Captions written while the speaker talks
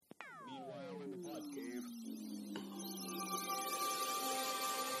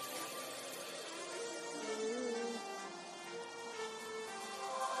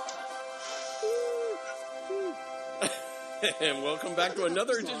And welcome back to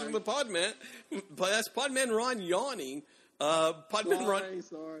another edition of the Podman. That's Podman Ron yawning. Podman Ron.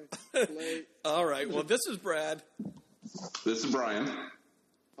 Sorry. Late. All right. Well, this is Brad. This is Brian.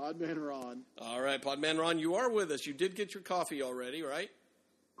 Podman Ron. All right, Podman Ron, you are with us. You did get your coffee already, right?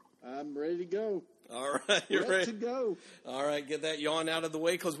 I'm ready to go. All right, you're ready to go. All right, get that yawn out of the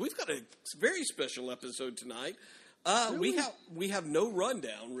way because we've got a very special episode tonight. Really? We have no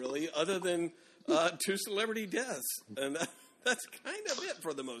rundown really, other tn two celebrity deaths, and that's kind of it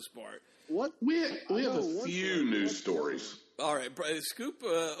for the most part. What we have a few news stories. All right, Scoop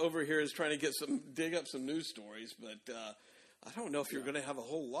over here is trying to dig up some news stories, but I don't know if you're going to have a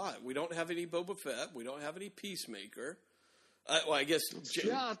whole lot. We don't have any Boba Fett. We don't have any Peacemaker. Well, I guess.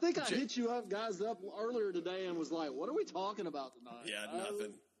 I think I hit you guys up earlier today and was like, "What are we talking about tonight?" Yeah,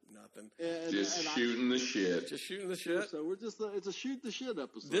 nothing. Just shooting the shit. Just shooting the shit. So we're it's a shoot the shit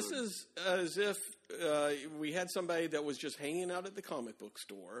episode. This is as if we had somebody that was just hanging out at the comic book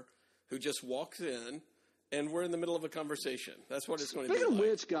store who just walks in, and we're in the middle of a conversation. That's what it's going to be like. Speaking of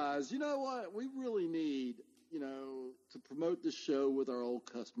which, guys, you know what? We really need, to promote this show with our old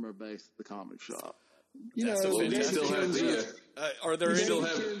customer base at the comic shop. Are there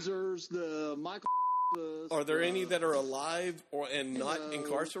any? The Michael. Are there any that are alive and not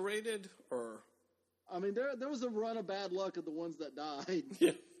incarcerated? Or I mean, there was a run of bad luck of the ones that died.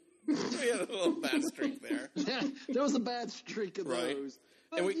 Yeah, we had a little bad streak there. Yeah, there was a bad streak of right. those.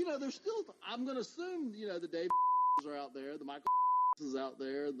 But there's still. I'm going to assume the Dave are out there, the Michael is out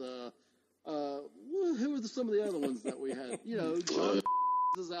there, the who are some of the other ones that we had? John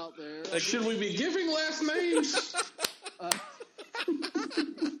is out there. Should we be giving last names?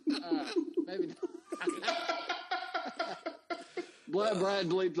 Maybe not. Brad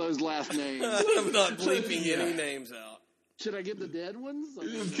bleep those last names. I'm not bleeping any names out. Should I give the dead ones?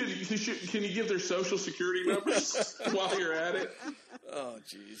 Can you give their social security numbers while you're at it? Oh,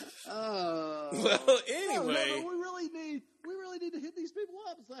 jeez. Well, anyway. No, we really need to hit these people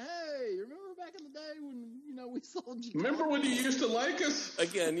up and say, hey, remember back in the day when we sold you? Remember when you used to like us?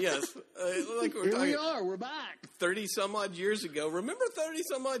 Again, yes. We're back. 30 some odd years ago. Remember 30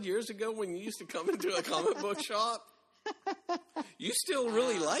 some odd years ago when you used to come into a comic book shop? You still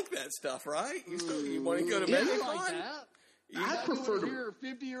really like that stuff, right? You want to go to MegaCon? Like that. I prefer to hear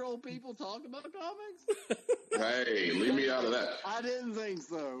 50-year-old people talk about comics. Hey, leave me out of that. I didn't think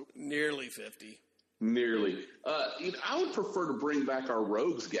so. Nearly 50. Nearly. I would prefer to bring back our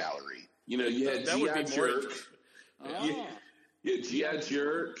Rogues Gallery. You had G.I. Jerk. You had G.I.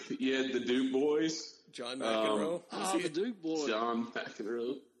 Jerk. You had the Duke Boys. John McEnroe. The Duke Boys. John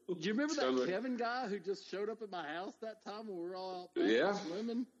McEnroe. Do you remember that Kevin guy who just showed up at my house that time when we were all out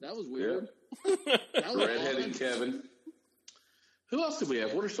swimming? That was weird. Yeah. Redheaded Kevin. Who else did we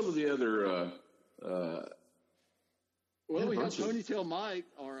have? What are some of the other... we have Ponytail Mike,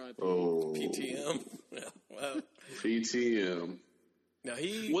 R.I.P. Oh. PTM. Yeah, wow. PTM. Now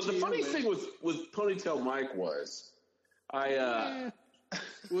the funny thing with Ponytail Mike was,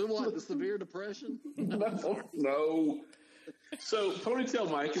 with what, the severe depression? No. So Ponytail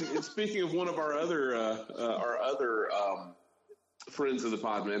Mike, and speaking of one of our other friends of the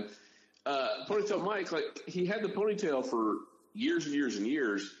Podman, Ponytail Mike, he had the ponytail for years and years and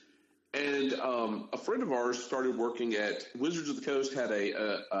years. And a friend of ours started working at Wizards of the Coast, had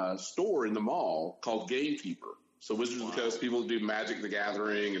a store in the mall called Gamekeeper. So Wizards of the Coast, people do Magic the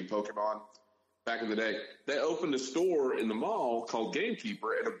Gathering and Pokemon back in the day. They opened a store in the mall called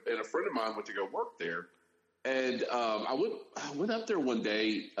Gamekeeper, and a friend of mine went to go work there. And I went up there one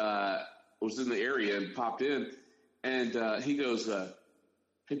day, was in the area and popped in, and he goes,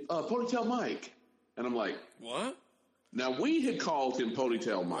 hey, Ponytail Mike. And I'm like, what? Now, we had called him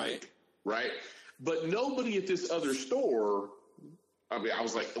Ponytail Mike, right? But nobody at this other store, I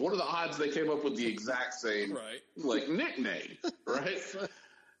was like, what are the odds they came up with the exact same, nickname, right?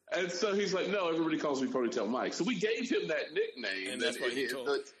 And so he's like, no, everybody calls me Ponytail Mike. So we gave him that nickname. And that's what he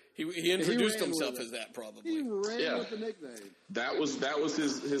told. He introduced himself as that, probably. He ran with the nickname. That was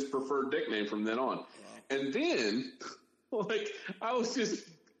his preferred nickname from then on. Wow. And then, I was just...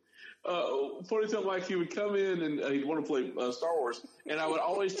 Ponytail Mike, he would come in and he'd want to play Star Wars, and I would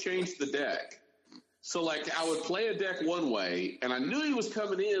always change the deck. So, I would play a deck one way, and I knew he was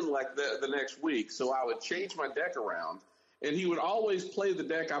coming in, the next week, so I would change my deck around, and he would always play the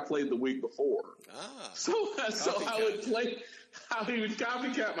deck I played the week before. So I would play – he would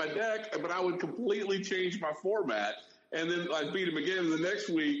copycat my deck, but I would completely change my format. And then I'd beat him again the next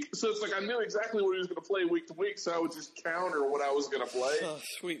week. So it's I knew exactly what he was going to play week to week, so I would just counter what I was going to play. Oh,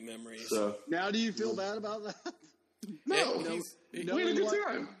 sweet memories. So, now do you feel bad about that? No, we had a good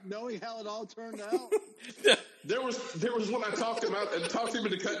time. Knowing how it all turned out. There was when I talked him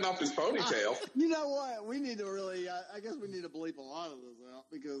into cutting off his ponytail. You know what? We need to really. I guess we need to bleep a lot of this out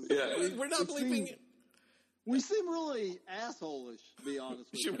because we're not bleeping it. We seem really asshole-ish, to be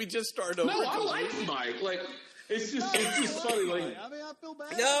honest with you. Should we just start over? No, I like Mike. Like it's just funny. Like I mean, I feel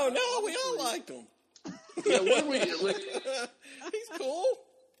bad. No, we all liked him. yeah, what we like. He's cool.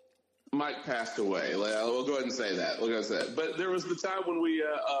 Mike passed away. Like, we'll go ahead and say that. But there was the time when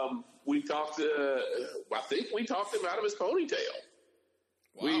we talked. I think we talked him out of his ponytail.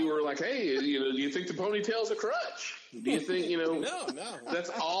 Wow. We were like, "Hey, do you think the ponytail's a crutch? Do you think No. That's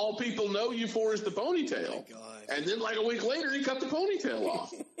all people know you for is the ponytail." Oh my God. And then, like a week later, he cut the ponytail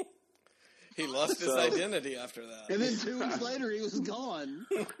off. He lost his identity after that. And then 2 weeks later, he was gone.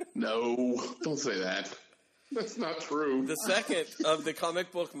 No, don't say that. That's not true. The second of the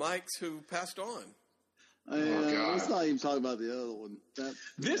comic book Mikes who passed on. God. Let's not even talk about the other one.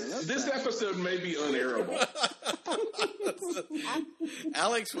 This episode may be unairable.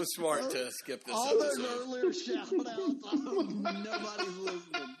 Alex was smart to skip this All episode. those earlier shout-outs, nobody's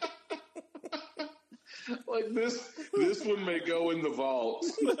listening. Like this one may go in the vault.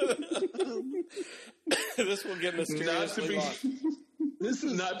 This will get mysteriously lost. This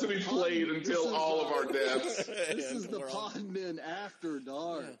is not to be played until all of our deaths. This is the Podmen After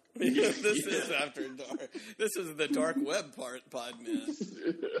Dark. Yeah, this is After Dark. This is the dark web Podmen.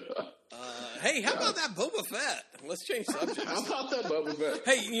 Hey, how about that Boba Fett? Let's change subjects. How about that Boba Fett?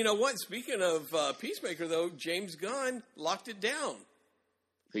 Hey, you know what? Speaking of Peacemaker, though, James Gunn locked it down.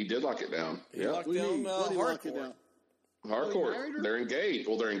 He did lock it down. He locked down hardcore. Hardcore. They're engaged.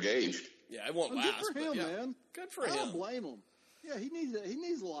 Well, they're engaged. Yeah, it won't Well, last. good for him, yeah. man. Good for I him. don't blame him. Yeah, he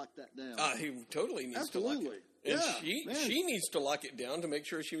needs to lock that down. He totally needs to lock it. And she needs to lock it down to make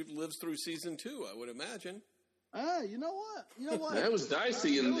sure she lives through season 2, I would imagine. You know what? That was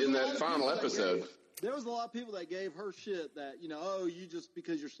dicey in that final episode. There was a lot of people that gave her shit that, you just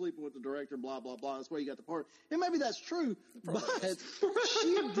because you're sleeping with the director, blah, blah, blah, that's why you got the part. And maybe that's true, but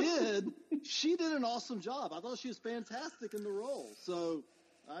she did an awesome job. I thought she was fantastic in the role. So,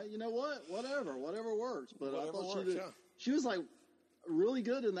 you know what? Whatever works. But I thought she was like really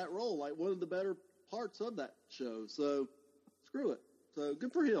good in that role, like one of the better parts of that show. So, screw it. So,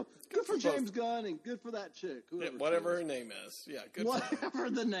 good for him. Good for James Gunn and good for that chick. Whatever her name is. Yeah, good for her. Whatever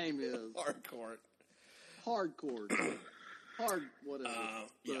the name is. Hardcore. Hard, whatever.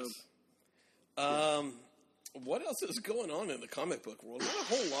 Yes. What else is going on in the comic book world? Not a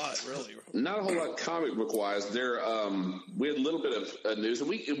whole lot, really. Not a whole lot comic book wise. There, we had a little bit of news, and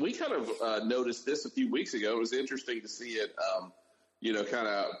we kind of noticed this a few weeks ago. It was interesting to see it, kind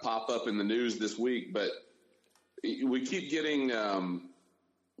of pop up in the news this week. But we keep getting,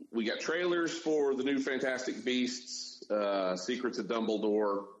 we got trailers for the new Fantastic Beasts, Secrets of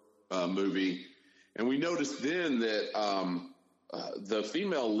Dumbledore movie. And we noticed then that the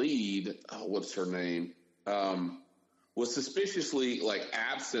female lead, what's her name, was suspiciously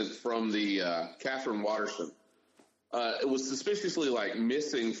absent from the Catherine Watterson. It was suspiciously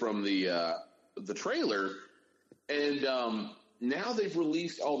missing from the trailer, and now they've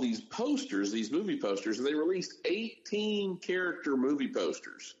released all these posters, these movie posters, and they released 18 character movie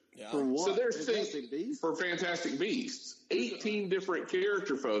posters. Yeah. For what? So they're Fantastic Beasts? for Fantastic Beasts, 18 different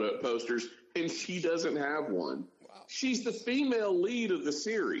character photo posters. And she doesn't have one. Wow. She's the female lead of the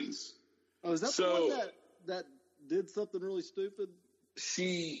series. Oh, is that the one that did something really stupid?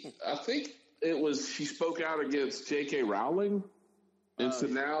 I think it was, she spoke out against J.K. Rowling. And so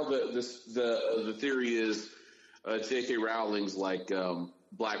now the theory is J.K. Rowling's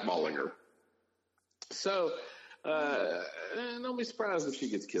blackballing her. So, don't be surprised if she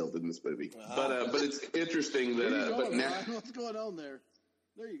gets killed in this movie. Wow. But it's interesting that, now, what's going on there?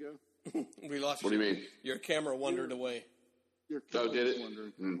 There you go. We lost. What do you mean? Your camera wandered away. Your camera did it?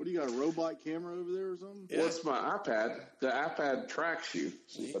 Wondering. What do you got, a robot camera over there or something? Yeah. Well, it's my iPad. The iPad tracks you.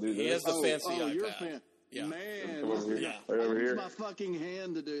 He has the fancy iPad. You're a fan. Yeah. Man. Over here. I Over here. use my fucking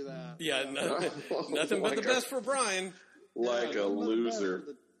hand to do that. Yeah, nothing but the best for Brian. Like a loser.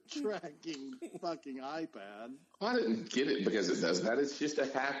 The tracking fucking iPad. I didn't get it because it does that. It's just a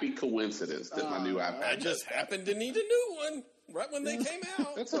happy coincidence that my new iPad. I just happened to need a new one right when they came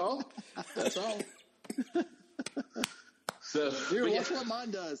out. That's all. That's all. So here, watch what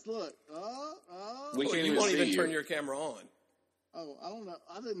mine does. Look. We can't you won't even see turn your camera on. Oh, I don't know.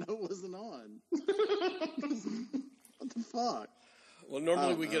 I didn't know it wasn't on. What the fuck? Well,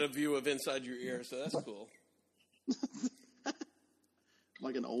 normally we get a view of inside your ear, so that's cool.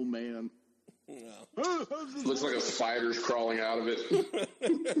 Like an old man. No. Looks like a spider's crawling out of it.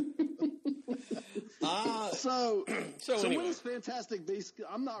 So anyway. when is Fantastic Beasts?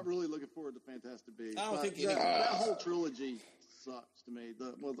 I'm not really looking forward to Fantastic Beasts. I don't think that whole trilogy sucks to me.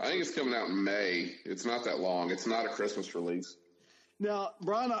 I think it's coming out in May. It's not that long. It's not a Christmas release. Now,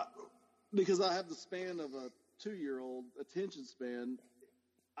 Brian, because I have the span of a 2-year-old attention span,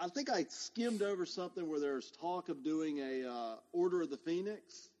 I think I skimmed over something where there's talk of doing a Order of the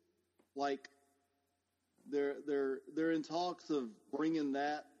Phoenix. Like they're in talks of bringing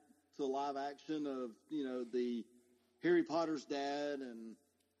that to live action of the Harry Potter's dad and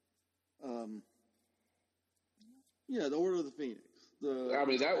the Order of the Phoenix. I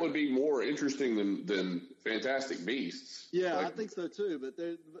mean, that would be more interesting than Fantastic Beasts. Yeah, I think so too. But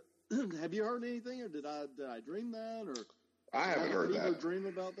have you heard anything, or did I dream that, or I haven't heard that. Dream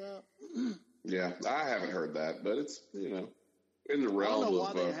about that? Yeah, I haven't heard that, but it's in the realm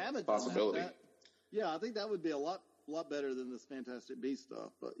of possibility. Yeah, I think that would be a lot better than this Fantastic Beast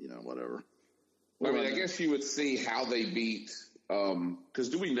stuff. But whatever. I mean, I guess you would see how they beat. Because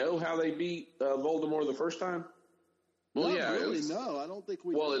do we know how they beat Voldemort the first time? Well, no, I don't think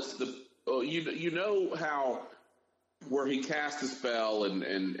we. Well, it's you know how where he cast a spell and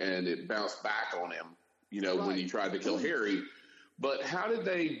it bounced back on him. Right. When he tried to kill Harry. But how did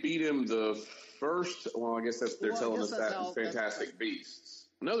they beat him the first? Well, I guess they're telling us that in Fantastic Beasts.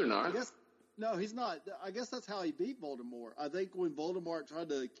 No, they're not. No, he's not. I guess that's how he beat Voldemort. I think when Voldemort tried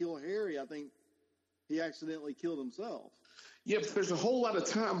to kill Harry, I think he accidentally killed himself. Yeah, but there's a whole lot of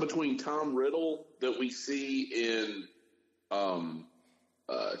time between Tom Riddle that we see in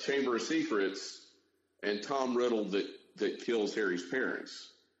Chamber of Secrets and Tom Riddle that kills Harry's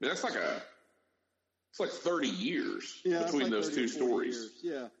parents. I mean, it's like 30 years between those two stories.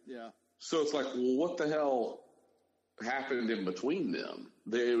 Years. Yeah. So it's like, well, what the hell happened in between them?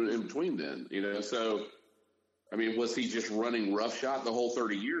 So, I mean, was he just running roughshod the whole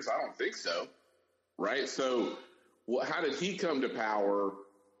 30 years? I don't think so. Right? So, how did he come to power?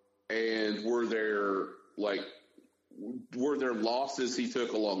 And were there losses he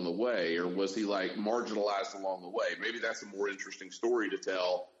took along the way, or was he marginalized along the way? Maybe that's a more interesting story to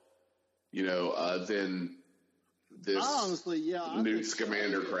tell, than this Newt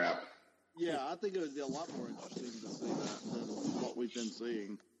Scamander crap. Yeah, I think it would be a lot more interesting to see that than what we've been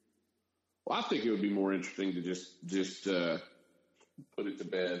seeing. Well, I think it would be more interesting to just put it to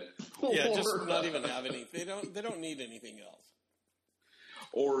bed. Yeah, just not even have any. They don't need anything else.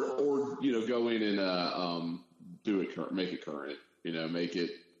 Or go in and do it current, make it current. Make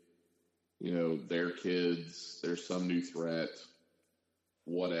it their kids. There's some new threat.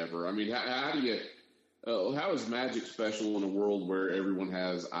 Whatever. I mean, how do you? How is magic special in a world where everyone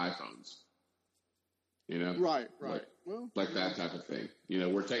has iPhones? Right. Like that type of thing.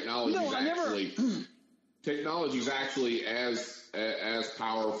 Where technology's actually as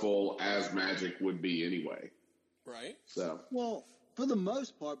powerful as magic would be anyway. Right. So. Well, for the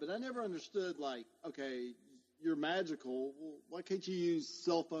most part, but I never understood. Okay, you're magical. Well, why can't you use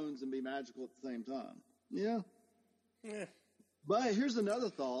cell phones and be magical at the same time? Yeah. But here's another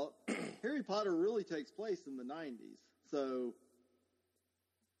thought. Harry Potter really takes place in the 90s. So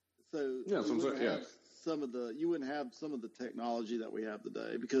you wouldn't have some of the technology that we have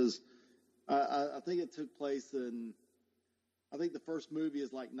today, because I think it took place in, I think the first movie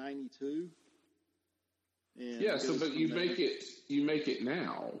is 92. And but you make it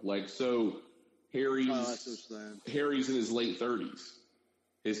now. Harry's in his late 30s.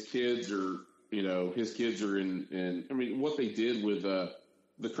 His kids are in, I mean, what they did with the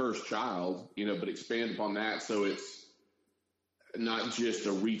Cursed Child, but expand upon that so it's not just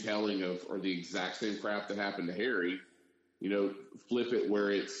a retelling of or the exact same crap that happened to Harry. Flip it where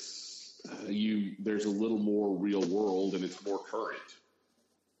it's there's a little more real world and it's more current.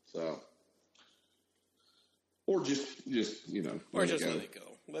 So, or just or just let it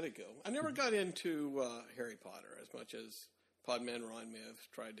go. Let it go. I never got into Harry Potter as much as Podman Ron may have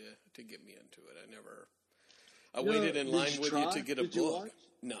tried to get me into it. I waited in line with you to get a book.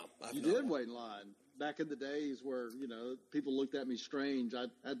 No, you did wait in line. Back in the days where, people looked at me strange, I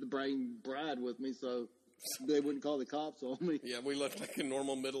had to bring Brad with me so they wouldn't call the cops on me. Yeah, we looked like a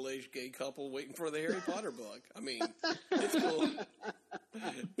normal middle-aged gay couple waiting for the Harry Potter book. I mean, it's cool.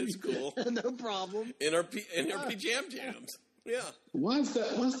 It's cool. No problem. In our pajam jams. Yeah. Why's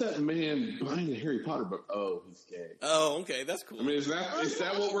that man buying the Harry Potter book? Oh, he's gay. Oh, okay, that's cool. I mean, is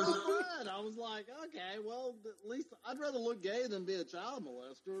that what we're? I was like, okay, well, at least I'd rather look gay than be a child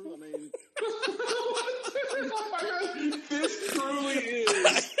molester. I mean, oh my God, this truly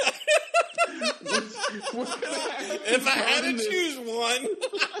is. If I had to choose one.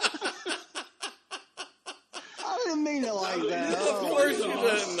 I didn't mean it like that. Of course you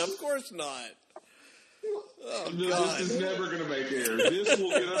didn't. Of course not. Oh, No, God. this is never going to make air. This will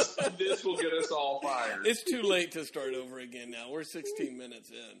get us. This will get us all fired. It's too late to start over again now. We're 16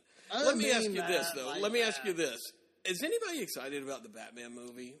 minutes in. Let me ask you this, though. Let me ask you this. Is anybody excited about the Batman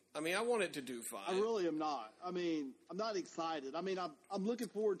movie? I mean, I want it to do fine. I really am not. I mean, I'm not excited. I mean, I'm looking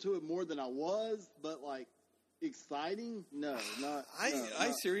forward to it more than I was, but like exciting? No, not.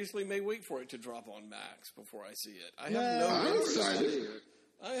 I seriously may wait for it to drop on Max before I see it. I have I'm no interest. excited.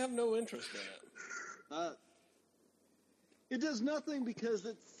 I have no interest in it. It does nothing because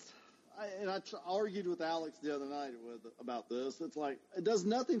it's. I argued with Alex the other night about this. It's like it does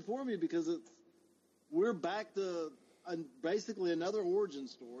nothing for me because we're back to basically another origin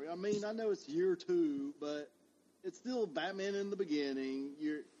story. I mean, I know it's year 2, but it's still Batman in the beginning.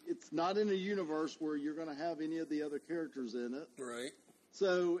 It's not in a universe where you're going to have any of the other characters in it. Right.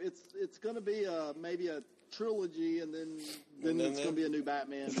 So it's going to be maybe a trilogy, and then it's going to be a new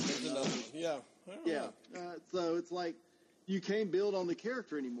Batman. Yeah. Yeah. So it's like you can't build on the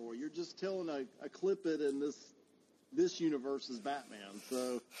character anymore. You're just telling a clip it in this universe's Batman.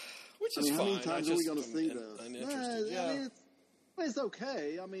 So, which is fine. How many times are we going to see this? Uninterested. Yeah. I mean, it's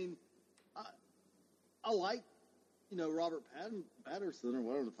okay. I mean, I like Robert Patterson or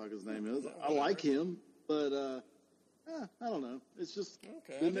whatever the fuck his name is. I like him, but I don't know. It's just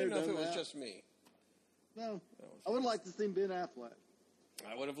okay. I didn't know if it was just me. No, I would like to see Ben Affleck.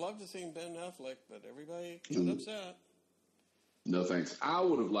 I would have loved to see Ben Affleck, but everybody got upset. No thanks. I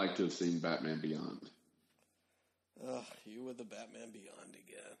would have liked to have seen Batman Beyond. Ugh, you with the Batman Beyond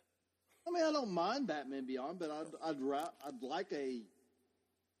again. I mean, I don't mind Batman Beyond, but I'd like a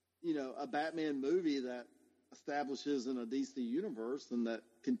Batman movie that establishes in a DC universe and that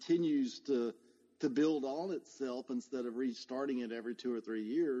continues to build on itself instead of restarting it every 2 or 3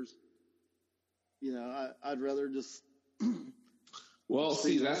 years. I'd rather just. Well,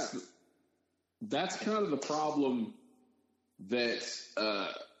 see, that's kind of the problem that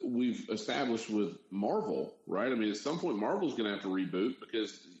we've established with Marvel, right? I mean, at some point, Marvel's going to have to reboot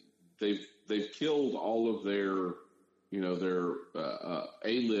because they've killed all of their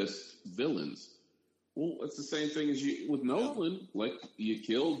A-list villains. Well, it's the same thing as with Nolan. Like, you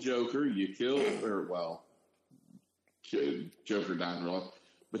killed Joker, Joker died in real life,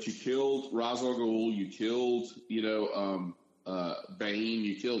 but you killed Ra's al Ghul, you killed, Bane,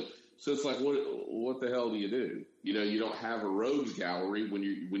 you killed. So it's like, what the hell do? You don't have a rogues gallery when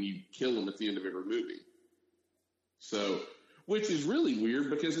you kill them at the end of every movie. So, which is really weird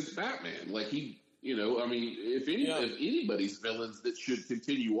because it's Batman. Like if anybody's villains that should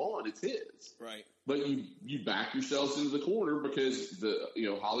continue on, it's his. Right. But you back yourselves into the corner because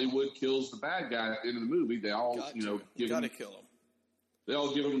Hollywood kills the bad guy at the end of the movie. They all gotta kill him. They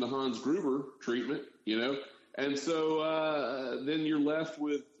all give him the Hans Gruber treatment, and so then you're left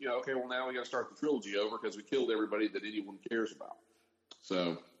with okay, well now we got to start the trilogy over because we killed everybody that anyone cares about.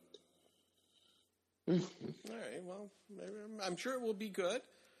 So, all right, well, maybe, I'm sure it will be good.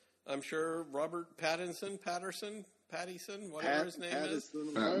 I'm sure Robert Pattinson, whatever his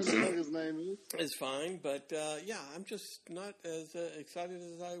name is fine. But I'm just not as excited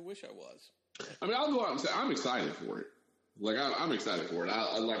as I wish I was. I mean, I'll go out and say I'm excited for it. Like I'm excited for it. I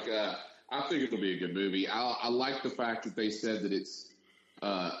think it'll be a good movie. I like the fact that they said that it's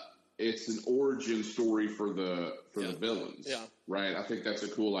an origin story for the villains. Yeah. Right. I think that's a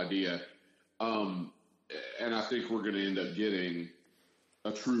cool idea. And I think we're going to end up getting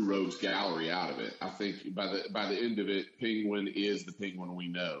a true rogues gallery out of it. I think by the end of it, Penguin is the Penguin we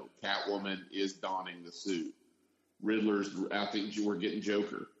know. Catwoman is donning the suit. I think we're getting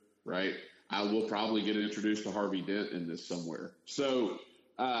Joker, right? I will probably get introduced to Harvey Dent in this somewhere. So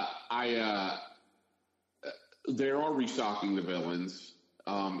they are restocking the villains.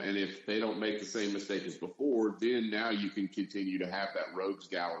 And if they don't make the same mistake as before, then now you can continue to have that rogues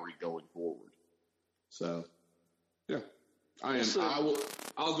gallery going forward. So, yeah.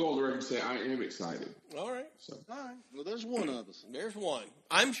 I'll go on the record and say I am excited. All right. So. All right. Well, there's one of us. There's one.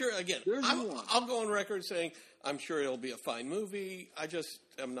 I'm sure, again, I'll go on record saying I'm sure it'll be a fine movie. I just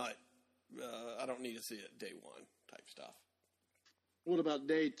am not, I don't need to see it day one type stuff. What about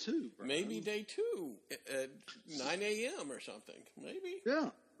day 2? Brian? Maybe day 2 at 9 a.m. or something. Maybe.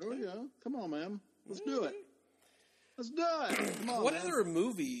 Yeah. There we go. Come on, man. Let's do it. Let's do it. Come on, what man. other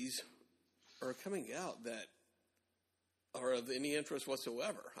movies are coming out that are of any interest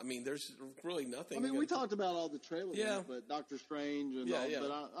whatsoever? I mean, there's really nothing. I mean, we talked about all the trailers, yeah. But Doctor Strange and all.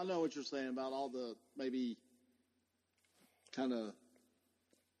 But I know what you're saying about all the maybe kind of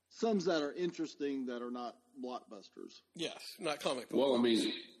some that are interesting that are not blockbusters. Yes, not comic book. Well,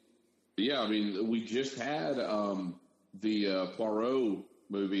 movies. We just had the Poirot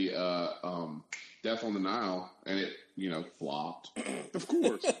movie, Death on the Nile, and it, flopped. Of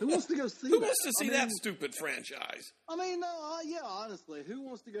course. Who wants to go see that? Who wants to see that stupid franchise? I mean, no, yeah, honestly, who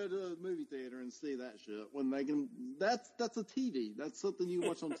wants to go to a movie theater and see that shit when they can? That's a TV. That's something you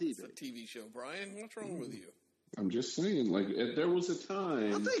watch on TV. It's a TV show, Brian. What's wrong with you? I'm just saying, like, there was a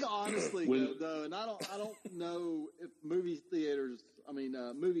time. I think honestly, though, and I don't know if movie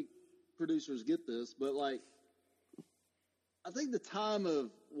producers get this, but like, I think the time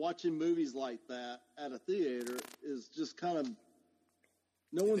of watching movies like that at a theater is just kind of,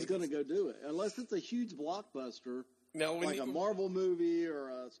 no one's going to go do it unless it's a huge blockbuster, now, like a Marvel movie or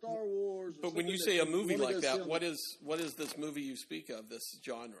a Star Wars. But when you say a movie like that, what is this movie you speak of? This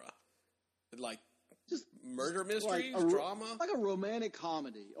genre, like just murder mysteries, like drama, like a romantic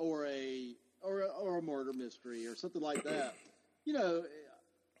comedy or a murder mystery or something like that.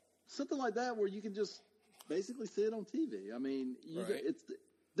 Something like that where you can just basically see it on TV. I mean, it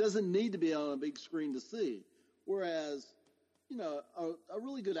doesn't need to be on a big screen to see. Whereas, a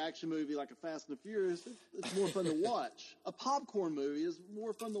really good action movie like a Fast and the Furious, it's more fun to watch. A popcorn movie is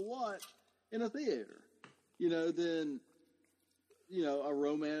more fun to watch in a theater, than, a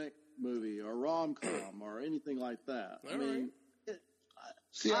romantic movie or a rom-com or anything like that. I mean,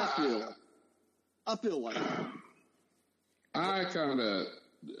 I feel like that.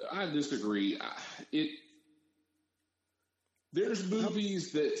 I disagree. There's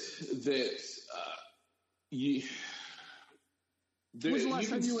movies that you. When's the last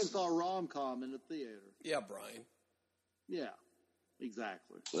time you went and saw a rom-com in the theater? Yeah, Brian. Yeah,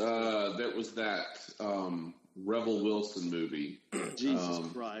 exactly. That was that Rebel Wilson movie. Jesus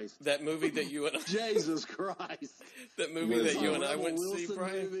Christ. That movie that you and I... Jesus Christ. That movie that you and I went to see,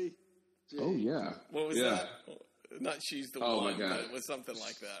 Brian? Movie? Oh, yeah. What was that? Not She's the One. Oh, my God. But it was something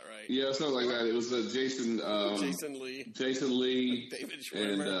like that, right? Yeah, something like that. It was Jason Lee. David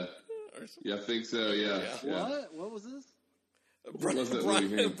Schwimmer. And, I think so, yeah. What was this?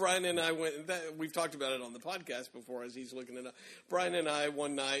 Brian and I went. We've talked about it on the podcast before, as he's looking it up. Brian and I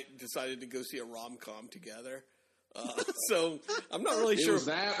one night decided to go see a rom-com together. So I'm not really sure. Was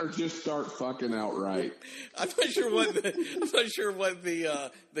that or just start fucking outright? I'm not sure what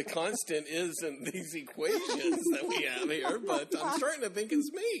the constant is in these equations that we have here, but I'm starting to think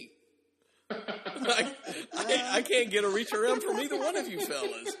it's me. I can't get a reach around from either one of you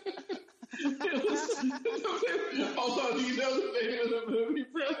fellas. Although, do you know the name of the movie,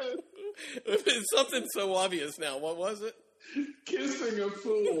 Brad? It's something so obvious now. What was it? Kissing a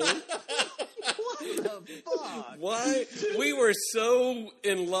Fool. What the fuck? Why? We were so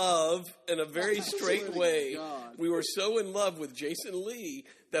in love in a very straight way. God. We were so in love with Jason Lee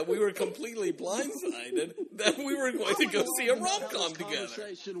that we were completely blindsided that we were going to go see a rom-com together.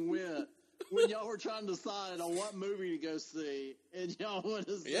 Conversation went when y'all were trying to decide on what movie to go see, and y'all went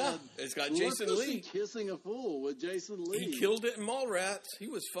to say, it's got Jason Lee. Kissing a Fool with Jason Lee. He killed it in Mallrats. He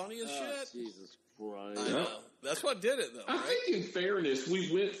was funny as shit. Jesus Christ. I know. That's what did it, though, right? I think, in fairness,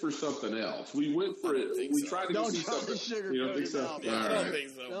 we went for something else. We went for it. We tried to go see something. You don't think so? I don't think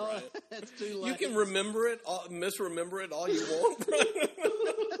so, no, Brian. it's too late. You can remember it, misremember it all you want, Brian.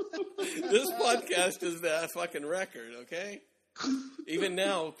 This podcast is the fucking record, okay? Even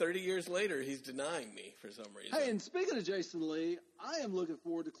now, 30 years later, he's denying me for some reason. Hey, and speaking of Jason Lee, I am looking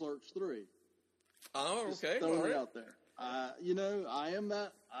forward to Clerks 3. Oh, okay. Throwing it out there. I am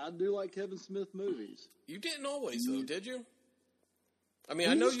that. I do like Kevin Smith movies. You didn't always, though, did you? I mean,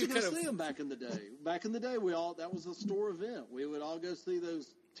 I know you kind of see them back in the day. Back in the day, that was a store event. We would all go see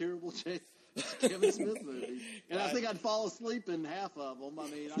those terrible Kevin Smith movies, and I think I'd fall asleep in half of them. I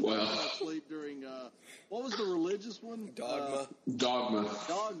mean, I fell asleep during what was the religious one? Dogma.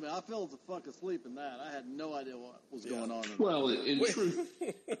 I fell the fuck asleep in that. I had no idea what was going on. In truth,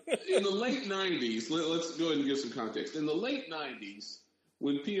 in the late '90s, let's go ahead and give some context. In the late '90s,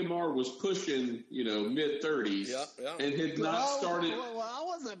 when PMR was pushing, mid-30s, and had not started. Well, I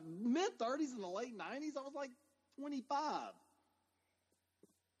wasn't mid-30s in the late '90s. I was like 25.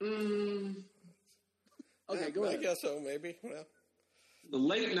 Okay, go ahead. I guess so, maybe. Well. The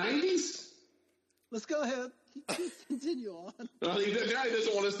late '90s. Let's go ahead. Continue on. Well, the guy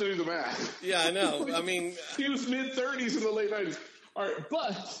doesn't want us to do the math. Yeah, I know. I mean, he was mid-30s in the late '90s. All right,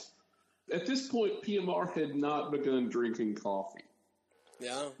 but at this point, PMR had not begun drinking coffee.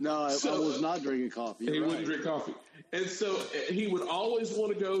 Yeah. No, I was not drinking coffee. He wouldn't drink coffee. And so he would always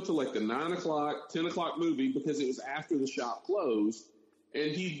want to go to like the 9 o'clock, 10 o'clock movie because it was after the shop closed,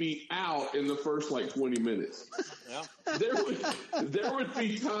 and he'd be out in the first like 20 minutes. Yeah. There would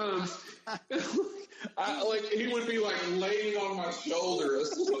be times he would be like laying on my shoulder.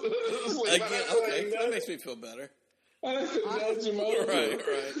 Okay, that makes me feel better. Right.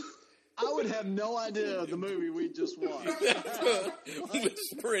 I would have no idea the movie we just watched.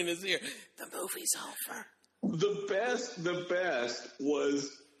 Whisper in his ear, the movie's over. The best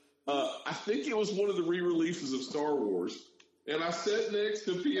was, I think it was one of the re-releases of Star Wars, and I sat next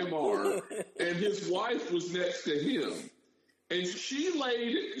to PMR, and his wife was next to him, and she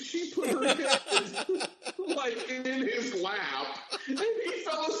put her head like in his lap, and he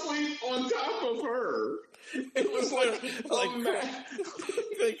fell asleep on top of her. It was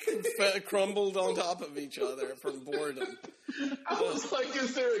they crumbled on top of each other from boredom. I was like,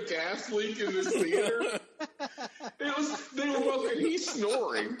 is there a gas leak in this theater? They were both, and he's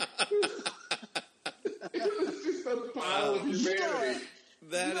snoring. It was just a pile of humanity.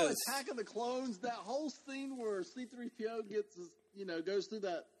 Attack of the Clones, that whole scene where C-3PO gets his, goes through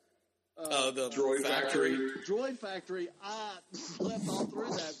that the droid factory. Droid factory, I slept all through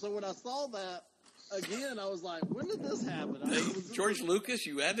that. So when I saw that again, I was like, when did this happen? George Lucas,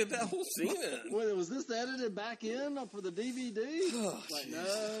 you added that whole scene in. Was this edited back in for the DVD? Oh,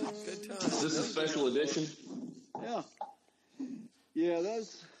 no. Good time. Is this a special edition? Yeah. Yeah,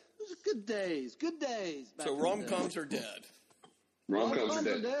 those are good days. Good days. So rom-coms are dead. Rom-coms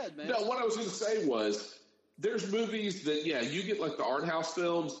are dead, man. No, what I was going to say was, there's movies that, you get like the art house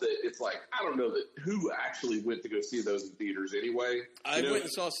films that it's like, I don't know who actually went to go see those in theaters anyway. I went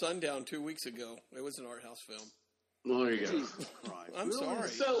and saw Sundown 2 weeks ago. It was an art house film. Well, there you go. Jesus Christ. I'm sorry.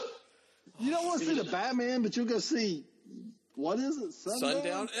 So, you don't want to see the Batman, but you'll go see, what is it,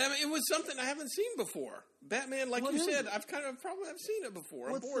 Sundown? I mean, it was something I haven't seen before. Batman, like you said, I've probably seen it before.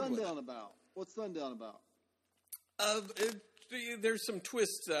 What's I'm bored Sundown with it. about? What's Sundown about? There's some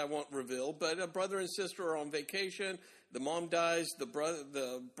twists that I won't reveal, but a brother and sister are on vacation. The mom dies. The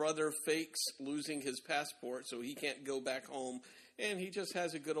brother fakes losing his passport, so he can't go back home, and he just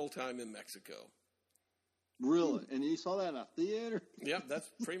has a good old time in Mexico. Really? And you saw that in a theater? Yeah, that's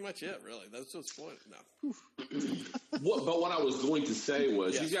pretty much it, really. That's just what. No. But what I was going to say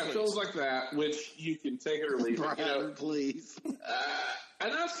was, you got films like that, which you can take it or leave it. Please.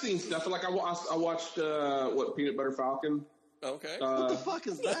 And I've seen stuff like I watched Peanut Butter Falcon. Okay. What the fuck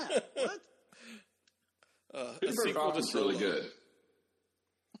is that? What? Peanut Butter Falcon's really good.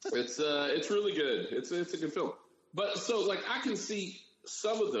 It's really good. It's a good film. But so like I can see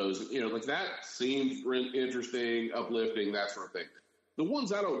some of those, like that seems interesting, uplifting, that sort of thing. The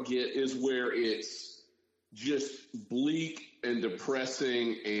ones I don't get is where it's just bleak and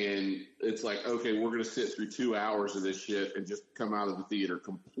depressing, and it's like, okay, we're going to sit through 2 hours of this shit and just come out of the theater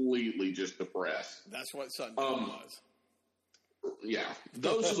completely just depressed. That's what Sundown was. Yeah,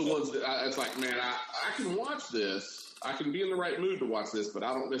 those are the ones that it's like, man, I can watch this. I can be in the right mood to watch this, but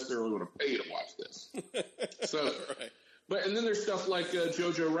I don't necessarily want to pay to watch this. So, right. But and then there's stuff like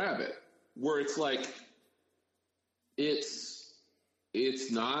Jojo Rabbit, where it's like, it's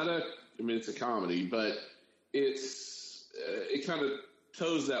not it's a comedy, but it kind of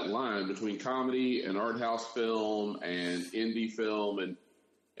toes that line between comedy and art house film and indie film, and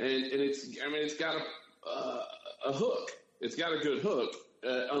it's got a hook. It's got a good hook,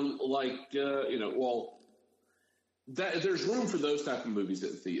 unlike there's room for those type of movies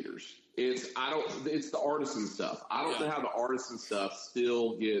at the theaters. It's the artisan stuff. I don't know how the artisan stuff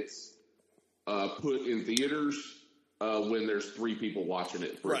still gets put in theaters when there's 3 people watching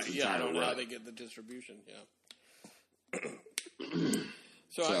it. For its I don't know run. how they get the distribution.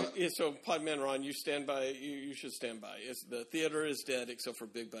 So Podman Ron, you stand by. You should stand by. The theater is dead except for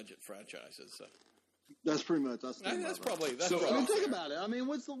big budget franchises. So. That's pretty much. That's probably. Think about it. I mean,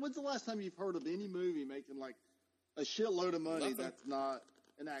 when's the last time you've heard of any movie making like a shitload of money that's not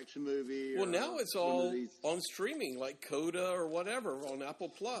an action movie? Well, now it's all on streaming, like Coda or whatever on Apple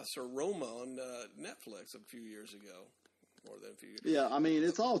Plus or Roma on Netflix a few years ago, more than a few years. Yeah, I mean,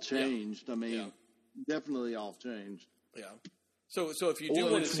 it's all changed. I mean, definitely all changed. Yeah. So if you do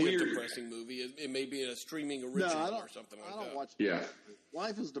want to see a depressing movie, it may be in a streaming original or something like that. I don't watch. Yeah.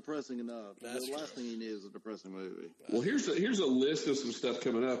 Life is depressing enough. That's the last thing you need is a depressing movie. Well, here's a list of some stuff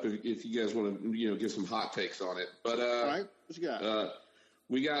coming up if you guys want to give some hot takes on it. But all right, what you got?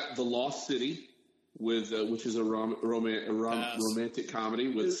 We got The Lost City with which is a romantic comedy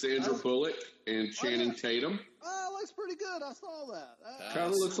with Sandra Bullock and Channing Tatum. Oh, it looks pretty good. I saw that.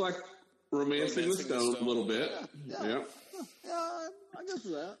 Kind of looks like Romancing the Stone a little bit. Yeah, I guess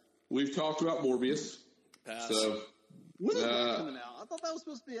that. We've talked about Morbius. Pass. So when is that coming out? I thought that was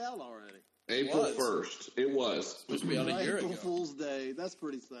supposed to be out already. April 1st. It was supposed to be out a year ago. April Fool's Day. That's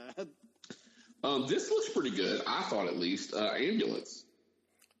pretty sad. This looks pretty good. I thought at least Ambulance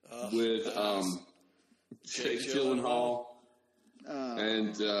with Jake Gyllenhaal. And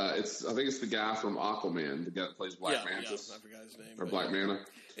I think it's the guy from Aquaman, the guy that plays Black Mantis. I forgot his name. Or Black Manta.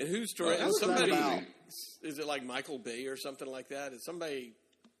 And who's directing? What's that about? Is it like Michael Bay or something like that? Is somebody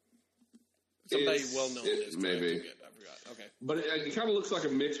well known? Maybe. I forgot. Okay. But it kind of looks like a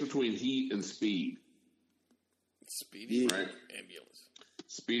mix between Heat and Speed. Speedy, right? Ambulance.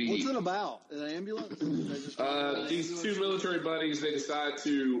 Speedy. What's it about? An ambulance? These two military buddies, they decide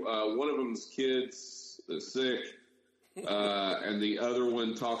to, one of them's kid's sick, and the other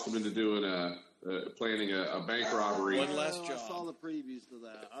one talks them into doing planning a bank robbery. One last job. I saw the previews to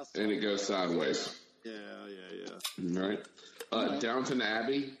that. And it goes sideways. Yeah. All right. Downton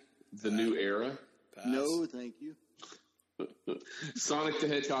Abbey, The New Era. Pass. No, thank you. Sonic the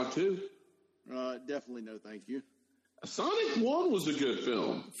Hedgehog 2. Definitely no, thank you. Sonic 1 was a good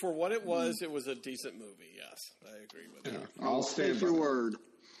film. For what it was a decent movie. Yes, I agree with that. I'll stand Take your word.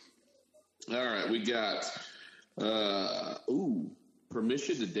 All right, we got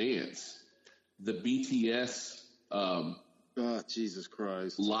Permission to Dance, the BTS Jesus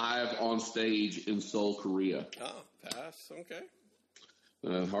Christ. live on stage in Seoul, Korea. Oh, pass. Okay.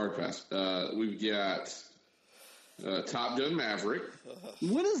 Hard pass. We've got Top Gun Maverick,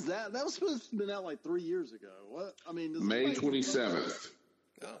 When is that? That was supposed to have been out like 3 years ago. What? I mean, does May anybody- 27th.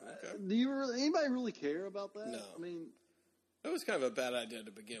 Oh, okay. Do anybody really care about that? No. I mean, That was kind of a bad idea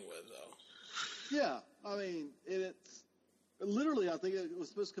to begin with, though. yeah. I mean, it's literally. I think it was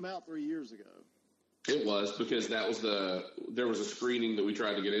supposed to come out 3 years ago. It was because there was a screening that we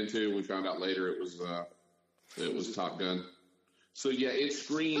tried to get into. We found out later it was Top Gun. So yeah, it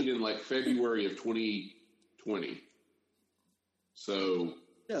screened in like February of 2020. So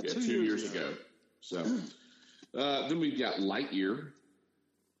Yeah, 2 2 years ago. So then we've got Lightyear.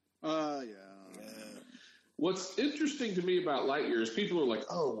 Yeah. What's interesting to me about Lightyear is people are like,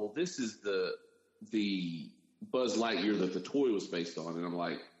 "Oh, well, this is the Buzz Lightyear that the toy was based on," and I'm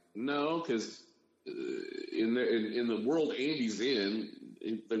like, "No, because in the world Andy's in,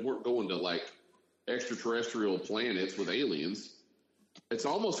 they weren't going to like extraterrestrial planets with aliens. It's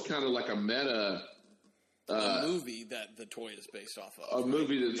almost kind of like a meta." A movie that the toy is based off of. A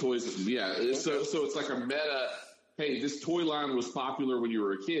movie that toys, yeah. So it's like a meta. Hey, this toy line was popular when you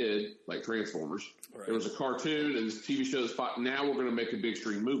were a kid, like Transformers. Right. There was a cartoon and this TV show. Now we're going to make a big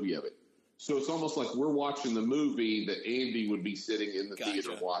screen movie of it. So it's almost like we're watching the movie that Andy would be sitting in the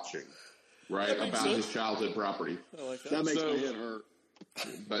theater watching, right? About his childhood property. I like that. That makes my head hurt.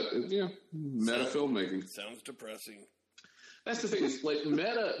 But yeah, meta filmmaking. Sounds depressing. That's the thing. It's like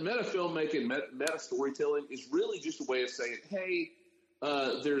meta filmmaking, meta storytelling is really just a way of saying, hey,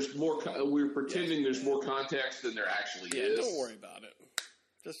 there's more. We're pretending there's more context than there actually is. Don't worry about it.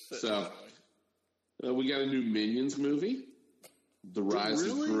 Just sit So we got a new Minions movie, The Rise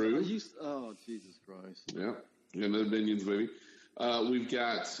of Gru. Oh, Jesus Christ! Yeah, another Minions movie. We've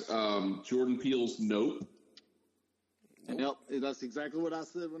got Jordan Peele's Nope. Yep, that's exactly what I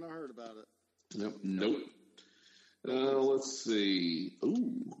said when I heard about it. Yep, Nope. Let's see.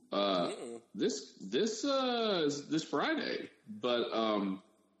 This is this Friday, but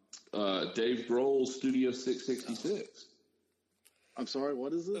Dave Grohl's Studio 666. I'm sorry,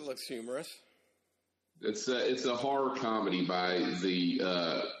 what is it this? looks humorous. It's a horror comedy by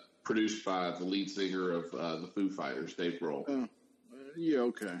produced by the lead singer of the Foo Fighters, Dave Grohl. Yeah,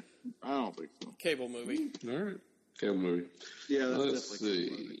 okay. I don't think so. Cable movie. All right, cable movie. Yeah, that's Let's definitely see. a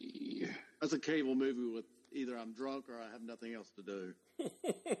cable movie. That's a cable movie with either I'm drunk or I have nothing else to do.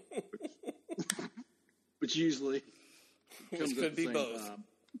 Which usually comes could at the be same both. time.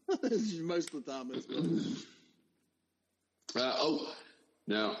 Most of the time it's both.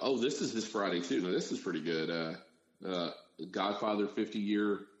 This is this Friday too. Now this is pretty good. Godfather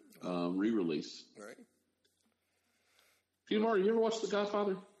 50-year re-release. Right. Peter Martin, you ever watched The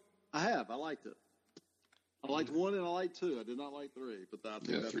Godfather? I have. I liked it. I liked 1 and I liked 2. I did not like 3, but I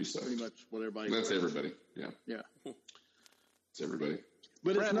think that's 3 sucks. pretty much what everybody. That's everybody. Yeah, Yeah, it's everybody.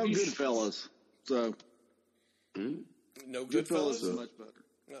 but Brad, it's no you Goodfellas. So No Goodfellas Goodfellas. is much better.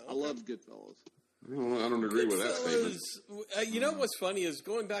 No, I love Goodfellas. I don't agree with that statement. You know what's funny is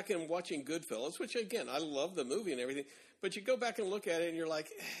going back and watching Goodfellas, which again I love the movie and everything, but you go back and look at it and you're like,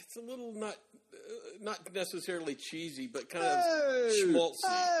 it's a little not necessarily cheesy, but kind of schmaltzy.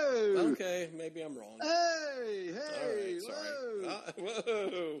 Hey! Okay, maybe I'm wrong. Hey! All right, sorry.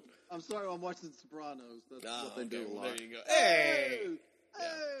 Whoa. I'm sorry, I'm watching The Sopranos. That's what they do a lot. There you go. Hey!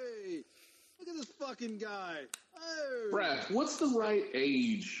 Hey! Look at this fucking guy. Hey! Brad, what's the right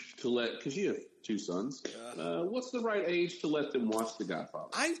age to let? Because you have 2 sons. What's the right age to let them watch The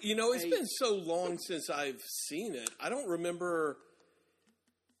Godfather? It's been so long since I've seen it. I don't remember.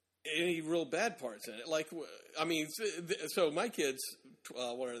 any real bad parts in it. Like, I mean, so my kids,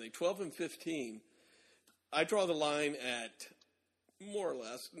 what are they, 12 and 15, I draw the line at more or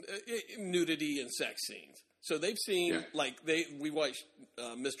less nudity and sex scenes. So they've seen, we watched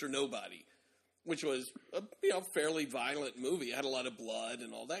Mr. Nobody, which was a fairly violent movie. It had a lot of blood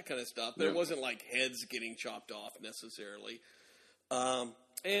and all that kind of stuff, but it wasn't like heads getting chopped off necessarily.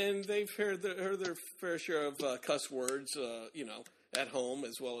 And they've heard their fair share of cuss words, at home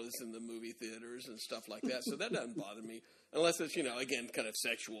as well as in the movie theaters and stuff like that. So that doesn't bother me, unless it's, again, kind of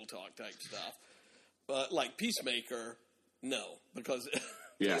sexual talk type stuff. But like Peacemaker, no, because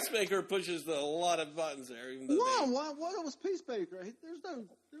Peacemaker pushes a lot of buttons there. Even though what was Peacemaker? There's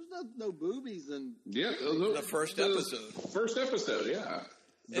no boobies and the first episode. First episode, yeah.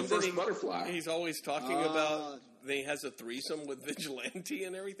 The first butterfly. He's always talking about he has a threesome with Vigilante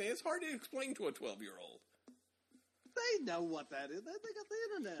and everything. It's hard to explain to a 12-year-old. They know what that is. They got the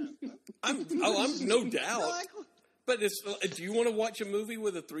internet. I'm no doubt. But do you want to watch a movie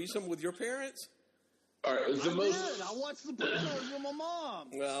with a threesome with your parents? All right, I watched The Sopranos with my mom.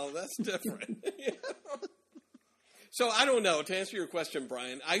 Well, that's different. So I don't know. To answer your question,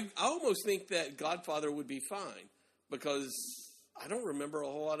 Brian, I almost think that Godfather would be fine because I don't remember a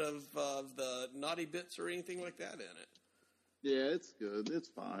whole lot of the naughty bits or anything like that in it. Yeah, it's good. It's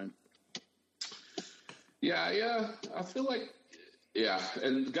fine. Yeah. I feel like,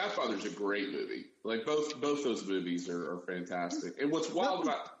 and Godfather's a great movie. Like both those movies are fantastic. And what's wild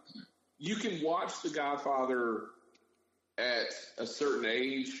about, you can watch The Godfather at a certain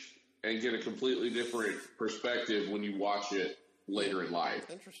age and get a completely different perspective when you watch it later in life.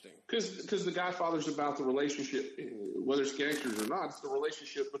 Interesting. Because The Godfather's about the relationship, whether it's gangsters or not, it's the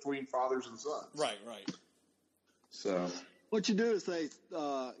relationship between fathers and sons. Right. So what you do is say,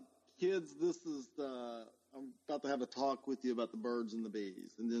 kids, this is I'm about to have a talk with you about the birds and the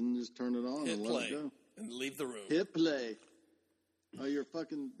bees, and then just turn it on and let it go. And leave the room. Hit play. Oh, you're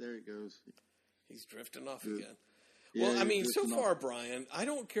fucking, there he goes. He's drifting off Good. again. Yeah, well, I mean, so far, off. Brian, I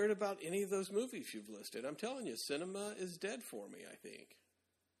don't care about any of those movies you've listed. I'm telling you, cinema is dead for me, I think.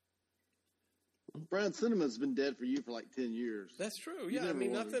 Brian, cinema's been dead for you for like 10 years. That's true. Yeah, I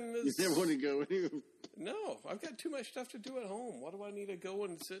mean, nothing is... You never want to go anywhere. No, I've got too much stuff to do at home. Why do I need to go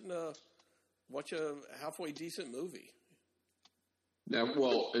and sit and watch a halfway decent movie? Now,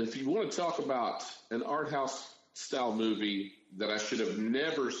 well, if you want to talk about an art house style movie that I should have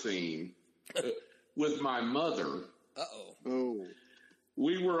never seen with my mother. Oh.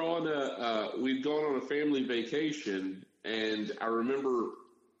 We were on we'd gone on a family vacation, and I remember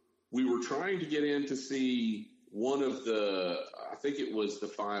we were trying to get in to see one of I think it was the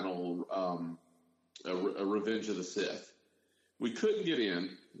final, a Revenge of the Sith. We couldn't get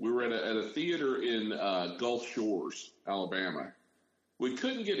in. We were at a theater in Gulf Shores, Alabama. We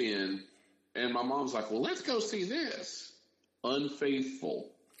couldn't get in, and my mom's like, well, let's go see this.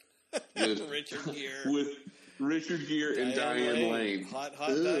 Unfaithful. With Richard Gere. With Richard Gere and Diane Lane. Hot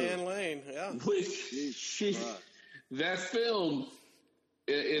Diane Lane, yeah. Which that film,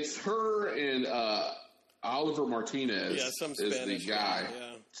 it's her and Oliver Martinez some is the guy.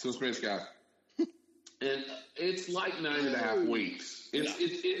 Some Spanish guy. And it's like 9.5 weeks.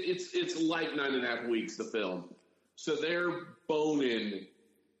 It's like 9.5 weeks, the film. So they're boning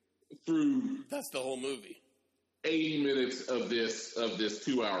through. That's the whole movie. 80 minutes of this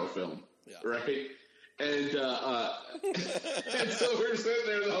 2-hour film, right? And and so we're sitting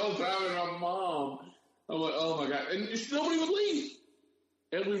there the whole time, and my mom, I'm like, oh my god, and nobody would leave,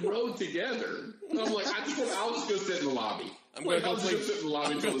 and we rode together. And I'm like, I'll just go sit in the lobby. I'm going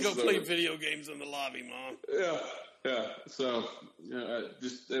to go play video games in the lobby, Mom. Yeah. So,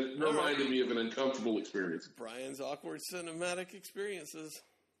 just it reminded me of an uncomfortable experience. Brian's awkward cinematic experiences.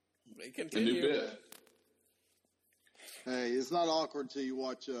 They A continue. new bit. Hey, it's not awkward until you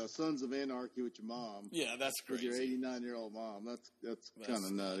watch Sons of Anarchy with your mom. Yeah, that's with crazy. your 89-year-old mom. That's kind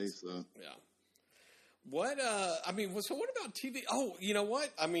of nutty. So yeah. What? So what about TV? Oh, you know what?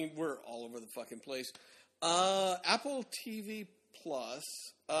 I mean, we're all over the fucking place. Apple TV Plus.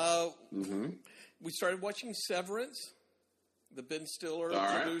 We started watching Severance, the Ben Stiller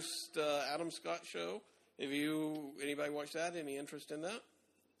produced Adam Scott show. Have anybody watched that? Any interest in that?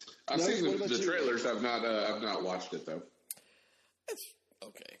 I've seen the trailers. I've not watched it though. It's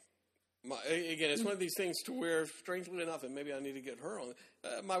okay. Again, it's one of these things to where, strangely enough, and maybe I need to get her on.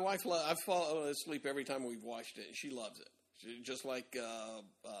 My wife, I've fallen asleep every time we've watched it, and she loves it. Just like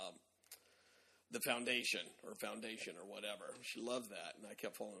The Foundation or whatever. She loved that, and I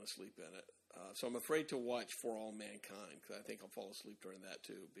kept falling asleep in it. So I'm afraid to watch For All Mankind because I think I'll fall asleep during that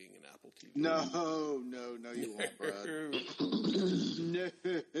too, being an Apple TV. No, you won't, Brad.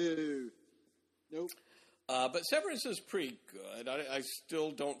 No. Nope. But Severance is pretty good. I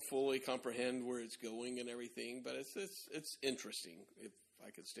still don't fully comprehend where it's going and everything, but it's interesting if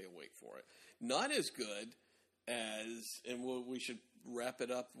I could stay awake for it. Not as good as, and we should wrap it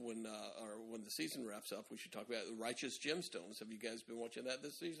up when the season wraps up. We should talk about Righteous Gemstones. Have you guys been watching that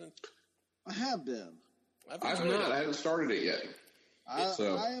this season? I have been. I've not. I haven't started it yet.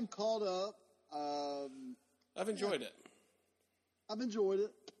 I am caught up. I've enjoyed it. I've enjoyed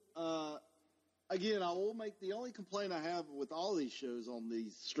it. Again, I will make the only complaint I have with all these shows on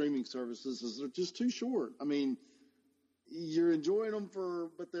these streaming services is they're just too short. I mean, you're enjoying them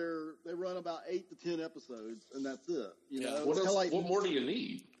but they run about 8 to 10 episodes, and that's it. You know, what else? What more do you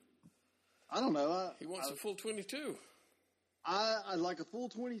need? I don't know. He wants a full 22. I like a full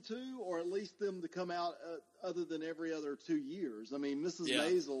 22, or at least them to come out other than every other 2 years. I mean, Mrs.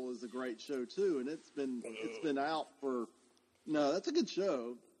 Maisel is a great show too, and it's been out for. No, that's a good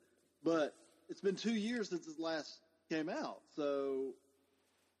show, but it's been 2 years since it last came out. So,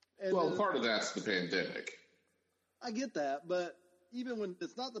 part of that's the pandemic. I get that, but even when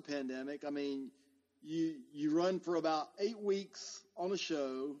it's not the pandemic, I mean, you run for about 8 weeks on a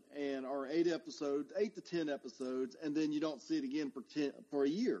show or 8 to 10 episodes, and then you don't see it again for a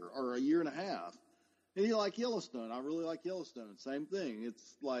year or a year and a half. And you like Yellowstone. I really like Yellowstone. Same thing.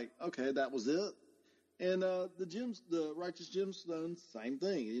 It's like, okay, that was it. And the Righteous Gemstones, same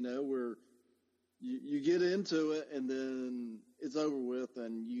thing. You know, where you get into it and then it's over with,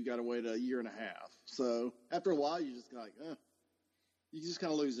 and you got to wait a year and a half. So after a while, you just you just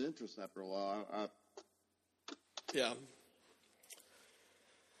kind of lose interest after a while. Yeah.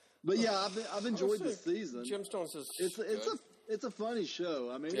 But yeah, I've enjoyed the season. Gemstones is it's a funny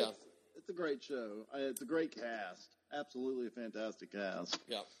show. I mean, yeah. It's a great show. It's a great cast. Absolutely a fantastic cast.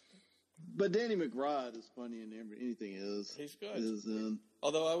 Yeah. But Danny McBride is funny in anything he's good. Is in.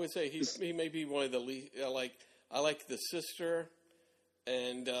 Although I would say he may be one of the least. I like the sister,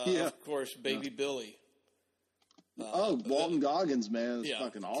 and of course Baby Billy. Walton Goggins, man, is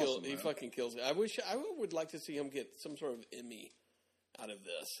fucking awesome. He fucking kills it. I would like to see him get some sort of Emmy out of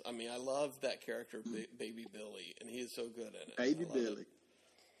this. I mean, I love that character, Baby Billy, and he is so good in it. Baby Billy.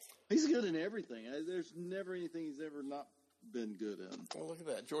 He's good in everything. There's never anything he's ever not been good in. Well, look at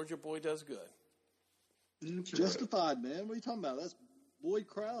that. Georgia Boy does good. Justified, man. What are you talking about? That's Boyd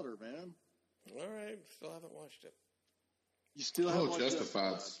Crowder, man. All right. Still haven't watched it. You still haven't watched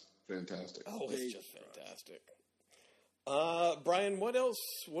Justified's fantastic. Oh, it's just fantastic. Brian, what else?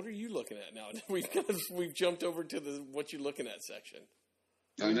 What are you looking at now? We've jumped over to the what you looking at section.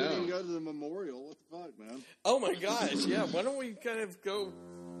 I know. We didn't go to the memorial. What the fuck, man? Oh my gosh! Yeah, why don't we kind of go?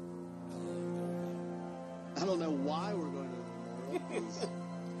 I don't know why we're going to the memorial.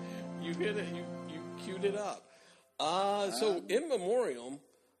 You hit it. You queued it up. So in memoriam,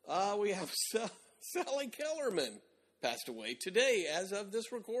 we have Sally Kellerman passed away today, as of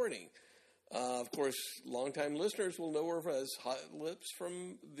this recording. Of course, longtime listeners will know her as Hot Lips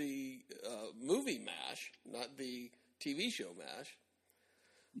from the movie MASH, not the TV show MASH.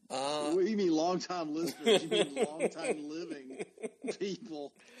 What do you mean longtime listeners? You mean longtime living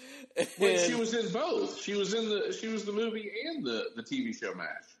people? Wait, she was in both. She was the movie and the TV show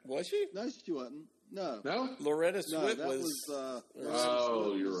MASH. Was she? No, she wasn't. No. Loretta Swit was.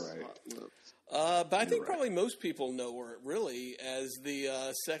 Oh, you're right. But I think probably most people know her really as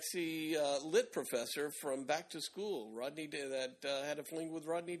the sexy lit professor from Back to School, Rodney, that had a fling with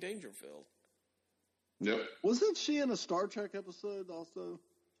Rodney Dangerfield. Yep. Wasn't she in a Star Trek episode also?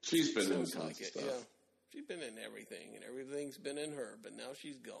 She's been in some stuff. Yeah. She's been in everything, and everything's been in her, but now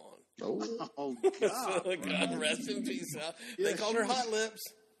she's gone. Oh God. God rest in peace. They called her Hot Lips.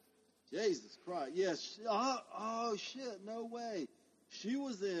 Jesus Christ. Yes. Oh, shit. No way. She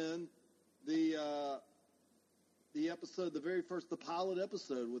was in the episode, the pilot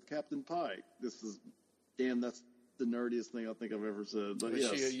episode with Captain Pike. That's the nerdiest thing I think I've ever said. But was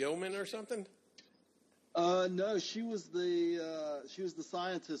she a yeoman or something? No, she was the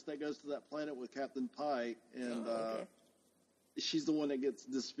scientist that goes to that planet with Captain Pike, and she's the one that gets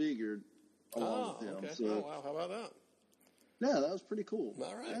disfigured along with him. Okay. So, oh, wow. How about that? Yeah, that was pretty cool.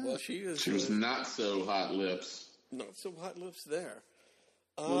 All right. Yeah. Well, she was not so Hot Lips. Not so Hot Lips there.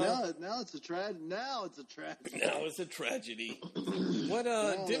 Well, now it's a tragedy. Now it's a tragedy. What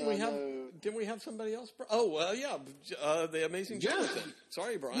didn't we have somebody else? Oh, well, yeah, the Amazing Jonathan.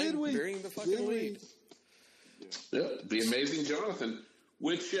 Sorry, Brian, burying the fucking lead. Yeah, the Amazing Jonathan.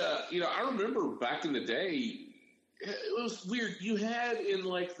 which, I remember back in the day, it was weird. You had in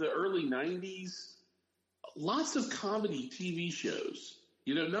like the early 90s, lots of comedy TV shows,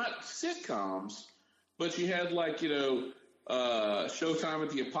 not sitcoms, but you had like, Showtime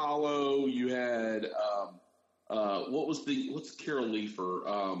at the Apollo. You had, what's Carol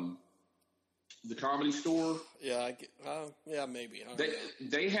Leifer? The Comedy Store. Yeah, maybe.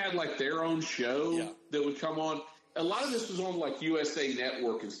 They had like their own show that would come on. A lot of this was on like USA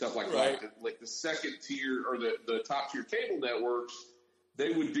Network and stuff like that. Like the second tier or the top tier cable networks,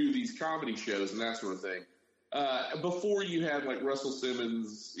 they would do these comedy shows and that sort of thing. Before you had like Russell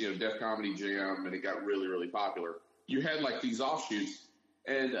Simmons, Def Comedy Jam, and it got really, really popular. You had like these offshoots,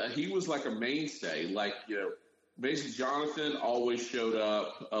 and he was like a mainstay. Like, Amazing Jonathan always showed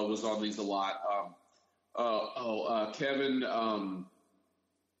up, was on these a lot. Kevin, oh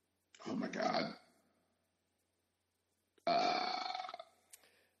my God.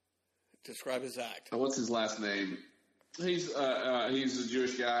 Describe his act. What's his last name? He's a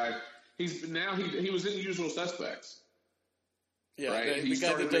Jewish guy. He was in The Usual Suspects. Yeah, right? the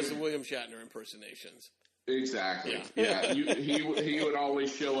guy that does the William Shatner impersonations. Exactly. Yeah. He would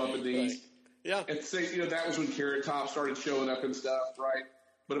always show up in these. Right. Yeah. And say, that was when Carrot Top started showing up and stuff, right?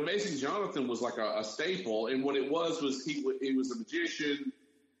 But Amazing Jonathan was like a staple, and what it was he was a magician,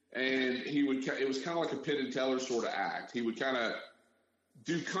 and it was kind of like a Penn and Teller sort of act. He would kind of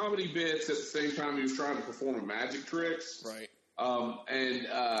do comedy bits at the same time he was trying to perform magic tricks. Right. And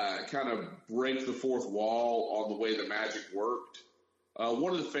kind of break the fourth wall on the way the magic worked.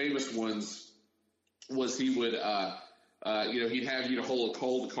 One of the famous ones was he would, he'd have you to hold a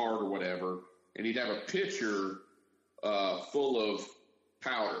cold card or whatever, and he'd have a pitcher full of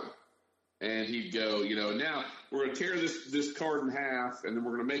powder. And he'd go, now we're going to tear this card in half, and then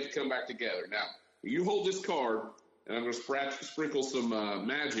we're going to make it come back together. Now, you hold this card, and I'm going to sprinkle some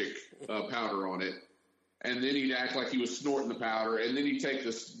magic powder on it. And then he'd act like he was snorting the powder, and then he'd take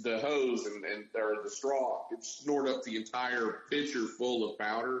the hose or the straw and snort up the entire pitcher full of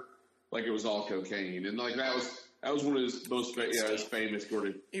powder like it was all cocaine. And like that was one of his most his famous sort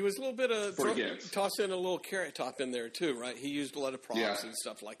of. He was a little bit of toss in a little Carrot Top in there too, right? He used a lot of props and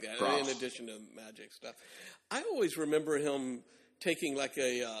stuff like that, in addition to magic stuff. I always remember him taking like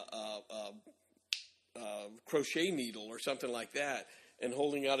a crochet needle or something like that, and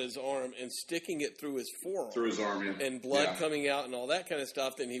holding out his arm and sticking it through his forearm. Through his arm, yeah. And blood coming out and all that kind of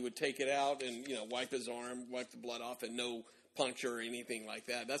stuff. Then he would take it out and, wipe his arm, wipe the blood off, and no puncture or anything like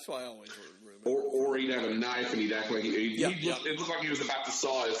that. That's why I always remember. Or he'd have a knife and he'd act like it looked like he was about to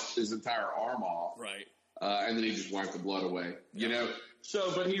saw his entire arm off. Right. And then he just wiped the blood away,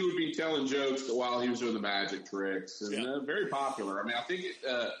 So, but he would be telling jokes while he was doing the magic tricks. And very popular. I mean, I think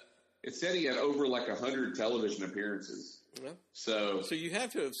it said he had over like 100 television appearances. Yeah. So you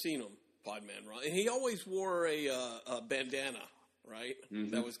have to have seen him, Podman, right? And he always wore a bandana, right?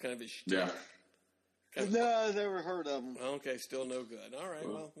 Mm-hmm. That was kind of his shtick. Yeah. No, I never heard of him. Okay, still no good. All right,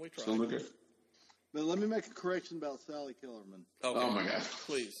 well, we tried. Still no good. But let me make a correction about Sally Kellerman. Okay. Oh, my gosh.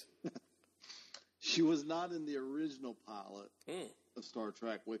 Please. She was not in the original pilot of Star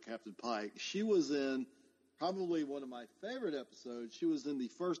Trek with Captain Pike. She was in probably one of my favorite episodes. She was in the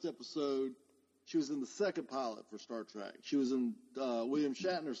first episode. She was in the second pilot for Star Trek. She was in William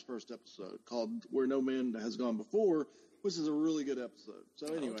Shatner's first episode called Where No Man Has Gone Before, which is a really good episode.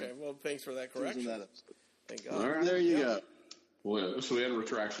 So anyway. Okay, well, thanks for that correction. She was in that episode. Thank God. All right. There you go. Well, so we had a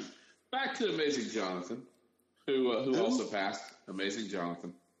retraction. Back to Amazing Jonathan, who also passed. Amazing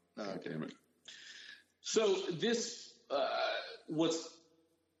Jonathan. God damn it. So this,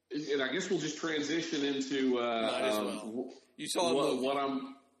 and I guess we'll just transition into Might as well. You saw what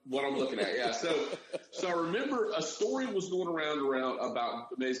I'm looking at. Yeah. So I remember a story was going around about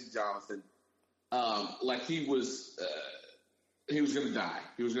Amazing Jonathan. Like he was going to die.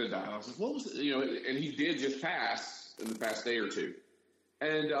 He was going to die. And I was like, what was it? And he did just pass in the past day or two.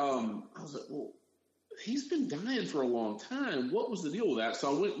 And I was like, well, he's been dying for a long time. What was the deal with that?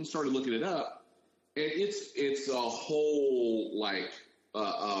 So I went and started looking it up. And it's a whole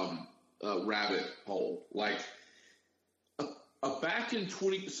rabbit hole. Like back in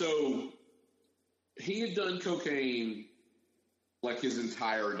so he had done cocaine like his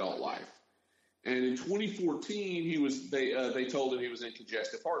entire adult life. And in 2014, they told him he was in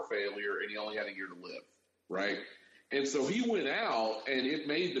congestive heart failure and he only had a year to live, right? And so he went out and it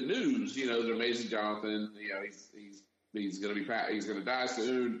made the news, that Amazing Jonathan, he's going to die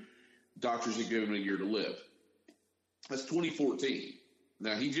soon. Doctors have given him a year to live. That's 2014.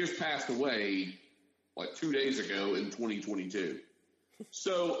 Now he just passed away like 2 days ago in 2022.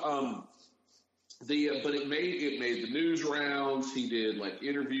 So But it made the news rounds. He did like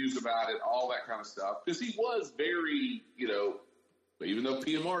interviews about it, all that kind of stuff, because he was very, even though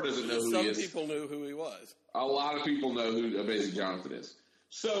PMR doesn't know who he is. Some people knew who he was. A lot of people know who Amazing Jonathan is.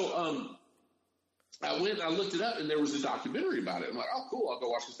 So I looked it up, and there was a documentary about it. I'm like, oh, cool, I'll go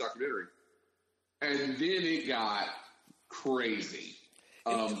watch this documentary. And then it got crazy.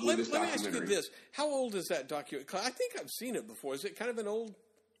 Let me ask you this. How old is that documentary? I think I've seen it before. Is it kind of an old...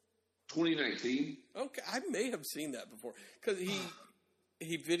 2019. Okay, I may have seen that before. Because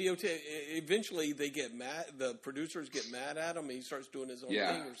he videotaped... Eventually, they get mad. The producers get mad at him, and he starts doing his own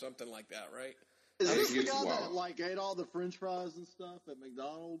thing or something like that, right? Is this the guy that ate all the French fries and stuff at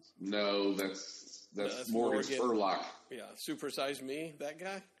McDonald's? No, that's Morgan Spurlock. Yeah, Super Size Me, that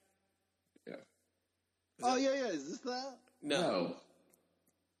guy? Yeah. Is this that? No.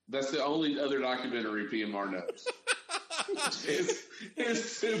 That's the only other documentary PMR knows. It's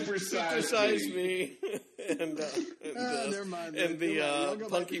Super Size Me. and never mind. And the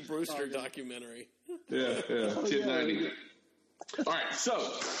Punky Brewster documentary. Yeah. Kid 90. All right, so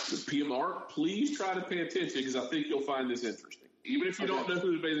PMR, please try to pay attention because I think you'll find this interesting, even if you don't know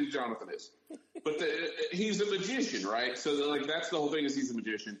who Amazing Jonathan is. But he's a magician, right? So that's the whole thing is he's a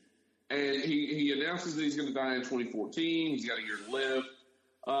magician, and he announces that he's going to die in 2014. He's got a year to live.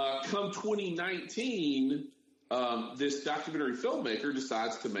 Come 2019, this documentary filmmaker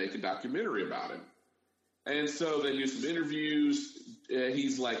decides to make a documentary about him, and so they do some interviews.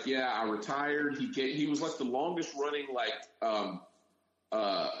 He's like, yeah, I retired. He was like the longest running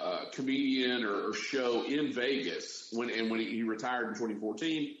comedian or show in Vegas when he retired in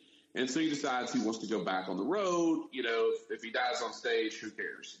 2014. And so he decides he wants to go back on the road. If he dies on stage, who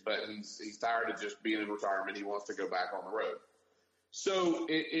cares? But he's tired of just being in retirement. He wants to go back on the road. So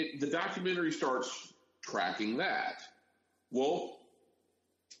the documentary starts tracking that. Well,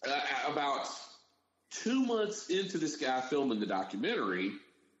 about 2 months into this guy filming the documentary,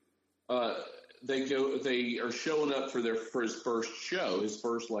 they are showing up for his first show, his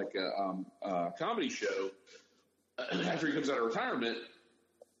first comedy show after he comes out of retirement,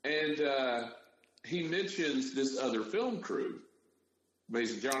 and he mentions this other film crew.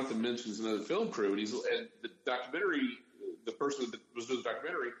 Amazing Jonathan mentions another film crew, and the documentary, the person that was doing the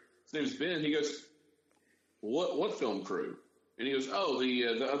documentary, his name is Ben. He goes, "What film crew?" And he goes, "Oh,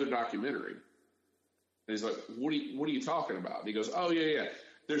 the other documentary." And he's like, what are you talking about? And he goes, oh, yeah.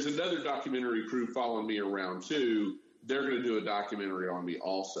 There's another documentary crew following me around, too. They're going to do a documentary on me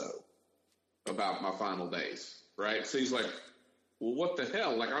also about my final days, right? So he's like, well, what the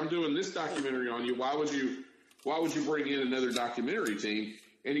hell? Like, I'm doing this documentary on you. Why would you bring in another documentary team?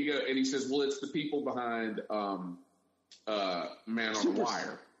 And he says, well, it's the people behind Man on a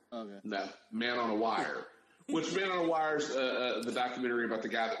Wire. Okay. No, Man on a Wire. Which Man on a Wire's the documentary about the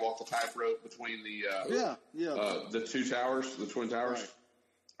guy that walked the tightrope between the two towers, the Twin Towers. Right.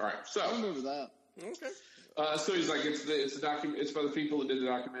 All right, so I remember that. Okay. So he's like, it's by the people that did the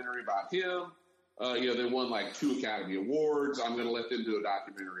documentary about him. They won like 2 Academy Awards. I'm going to let them do a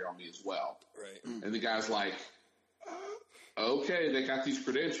documentary on me as well. Right. And the guy's like, okay, they got these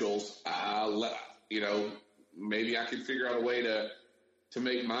credentials. Maybe I can figure out a way to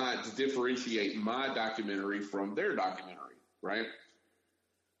differentiate my documentary from their documentary, right?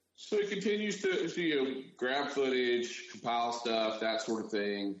 So he continues to grab footage, compile stuff, that sort of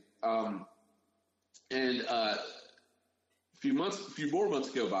thing. And a few more months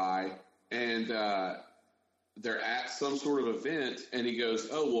go by, and they're at some sort of event, and he goes,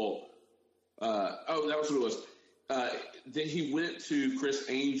 that was what it was. Then he went to Chris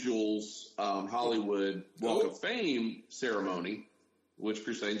Angel's Hollywood Walk of Fame ceremony, which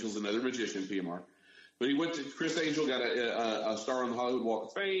Chris Angel's another magician, PMR. But he went to Chris Angel, got a star on the Hollywood Walk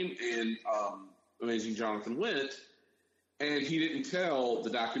of Fame, and Amazing Jonathan went, and he didn't tell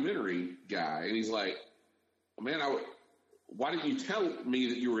the documentary guy. And he's like, man, why didn't you tell me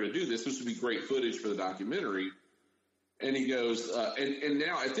that you were going to do this? This would be great footage for the documentary. And he goes, and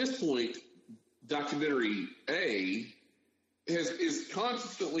now at this point, documentary A is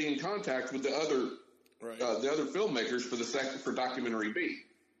constantly in contact with the other filmmakers for documentary B.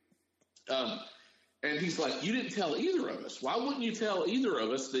 And he's like, you didn't tell either of us. Why wouldn't you tell either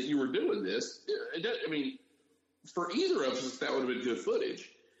of us that you were doing this? For either of us, that would have been good footage.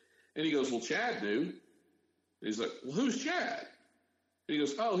 And he goes, well, Chad knew. And he's like, well, who's Chad? And he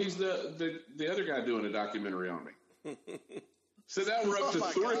goes, oh, he's the other guy doing a documentary on me. So now we're up to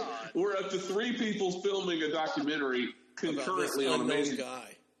three. God. We're up to 3 people filming a documentary concurrently on Amazing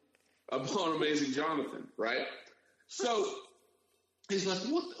Jonathan, right? So he's like,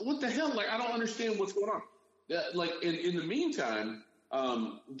 what the hell? Like, I don't understand what's going on. In the meantime,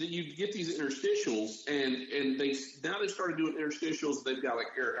 you get these interstitials, and they started doing interstitials. They've got like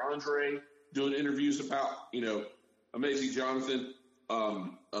Eric Andre doing interviews about Amazing Jonathan.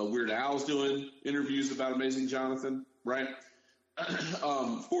 Weird Al's doing interviews about Amazing Jonathan, right?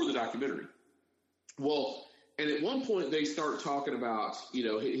 For the documentary. Well, and at one point they start talking about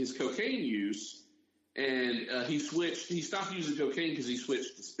his cocaine use, and he stopped using cocaine because he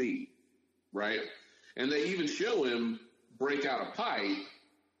switched to speed, right? And they even show him break out a pipe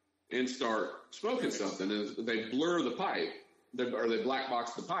and start smoking something, and they blur the pipe, or they black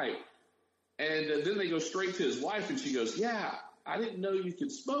box the pipe, and then they go straight to his wife, and she goes, "Yeah, I didn't know you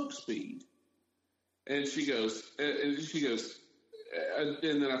could smoke speed." And she goes, and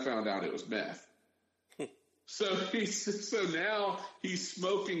then I found out it was meth. So now he's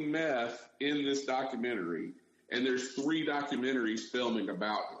smoking meth in this documentary, and there's 3 documentaries filming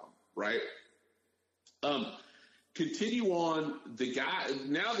about him, right? Continue on. The guy,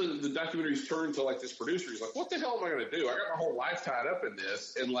 now the documentary's turned to like this producer. He's like, what the hell am I going to do? I got my whole life tied up in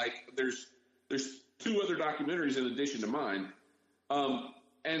this. And like, there's 2 other documentaries in addition to mine.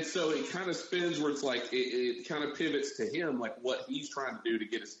 And so it kind of spins where it's like, it kind of pivots to him, like what he's trying to do to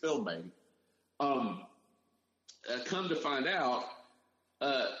get his film made. Come to find out,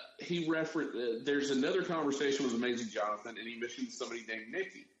 he referenced, there's another conversation with Amazing Jonathan, and he mentions somebody named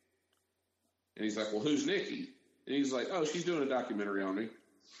Nikki. And he's like, well, who's Nikki? And he's like, oh, she's doing a documentary on me.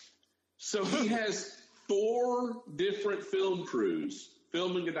 So he has 4 different film crews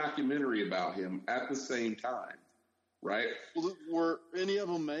filming a documentary about him at the same time, right? Well, were any of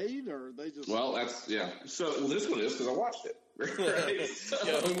them made, or they just? Well, So this one is because I watched it. Right? So,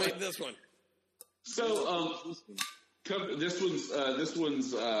 who made this one? So this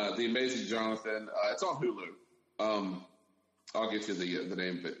one's The Amazing Jonathan. It's on Hulu. I'll get you the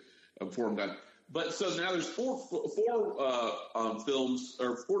name of it before I'm done. But so now there's four films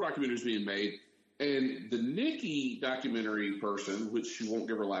or 4 documentaries being made, and the Nikki documentary person, which she won't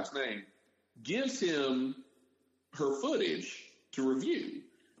give her last name, gives him her footage to review.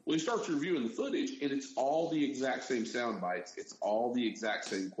 Well, he starts reviewing the footage, and it's all the exact same sound bites. It's all the exact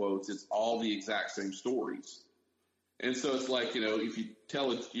same quotes. It's all the exact same stories. And so it's like, if you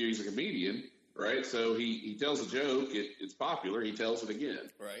tell it, he's a comedian, right? So he tells a joke, it's popular, he tells it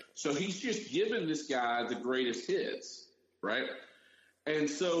again. Right. So he's just giving this guy the greatest hits, right? And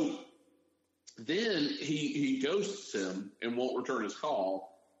so then he ghosts him and won't return his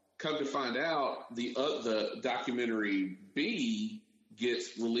call. Come to find out, the documentary B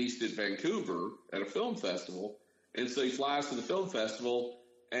gets released at Vancouver at a film festival. And so he flies to the film festival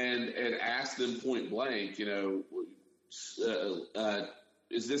and asks them point blank, is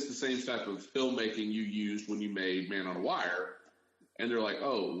this the same type of filmmaking you used when you made Man on a Wire? And they're like,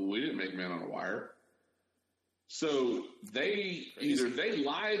 oh, we didn't make Man on a Wire. So either they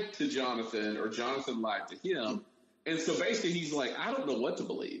lied to Jonathan or Jonathan lied to him. And so basically he's like, I don't know what to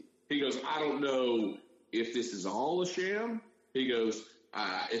believe. He goes, I don't know if this is all a sham. He goes,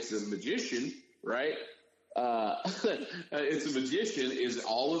 it's a magician, right? It's a magician. Is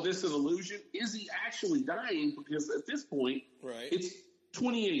all of this an illusion? Is he actually dying? Because at this point, right, it's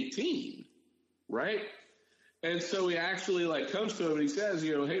 2018, right? And so he actually comes to him and he says,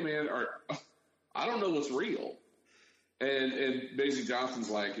 hey man, I don't know what's real. And basically Jonathan's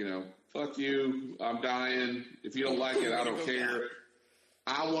like, fuck you, I'm dying. If you don't like it, I don't care.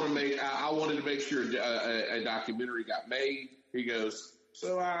 I wanted to make sure a documentary got made. He goes,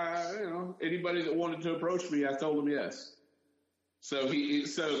 so anybody that wanted to approach me, I told them yes. So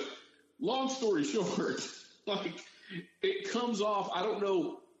long story short, it comes off. I don't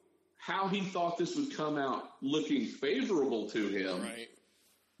know how he thought this would come out looking favorable to him, right?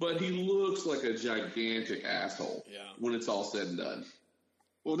 But he looks like a gigantic asshole. Yeah. When it's all said and done.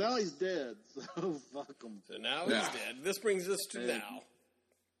 Well, now he's dead, so fuck him. So now he's dead. This brings us to now.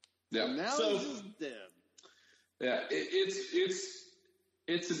 Yeah. And now he's just dead. Yeah,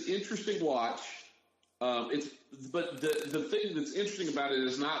 it's an interesting watch. But the thing that's interesting about it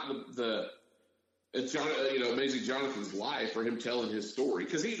is not Amazing Jonathan's life or him telling his story,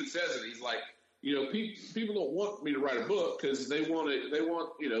 because he even says it. He's like, people don't want me to write a book because they want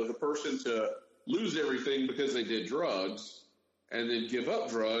the person to lose everything because they did drugs and then give up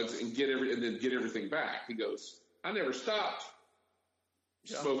drugs and then get everything back. He goes, I never stopped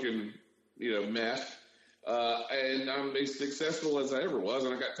smoking, meth. And I'm as successful as I ever was,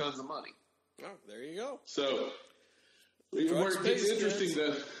 and I got tons of money. Oh, there you go. So where it gets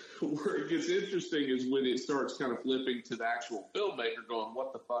interesting is when it starts kind of flipping to the actual filmmaker going,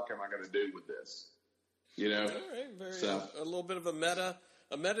 what the fuck am I going to do with this? All right, a little bit of a meta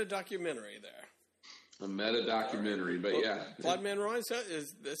documentary there. A meta documentary, but well, yeah. Podman Ryan,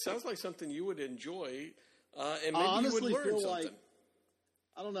 that sounds like something you would enjoy, and maybe you would learn something.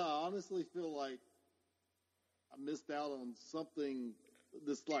 I don't know. I honestly feel like I missed out on something.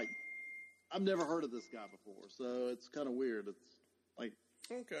 I've never heard of this guy before, so it's kind of weird. It's like,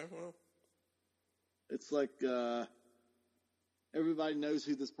 okay, well, it's like everybody knows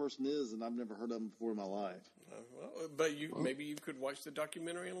who this person is, and I've never heard of him before in my life. But maybe you could watch the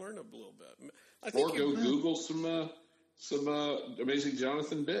documentary and learn a little bit. Or go Google some amazing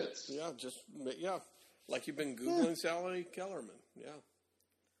Jonathan bits. Yeah, like you've been Googling Sally Kellerman. Yeah.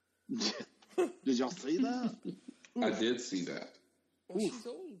 Did y'all see that? I did see that. Well, she's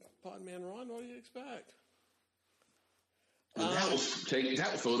old, Podman Ron. What do you expect? And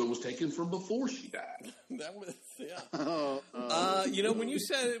that photo was taken from before she died. That was when you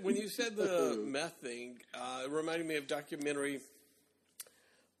said the meth thing, it reminded me of a documentary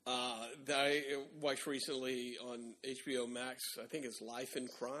that I watched recently on HBO Max. I think it's Life in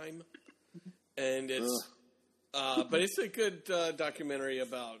Crime, and it's but it's a good documentary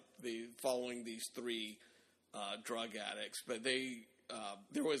about following these three drug addicts. But there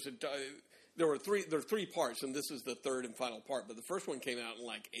are three parts, and this is the third and final part. But the first one came out in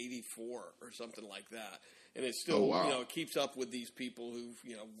like '84 or something like that, and it's still it keeps up with these people who've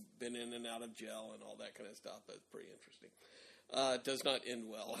been in and out of jail and all that kind of stuff. But it's pretty interesting. It does not end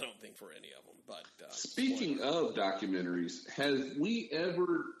well, I don't think, for any of them. But speaking of documentaries, have we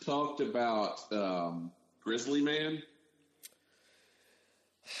ever talked about Grizzly Man?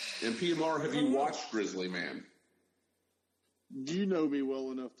 And PMR, have you watched Grizzly Man? You know me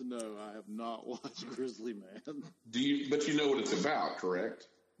well enough to know I have not watched Grizzly Man. But you know what it's about, correct?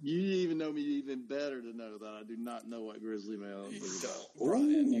 You even know me even better to know that I do not know what Grizzly Man is about.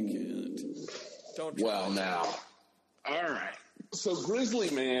 Brian, you can't. Don't try. Well, now. All right. So Grizzly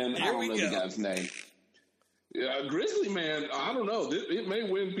Man, I don't know the guy's name. Yeah, Grizzly Man, I don't know. It may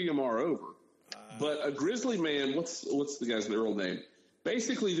win PMR over. But a Grizzly Man, what's the guy's real name?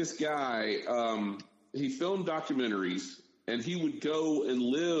 Basically, this guy, he filmed documentaries. And he would go and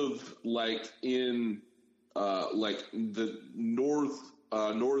live like in the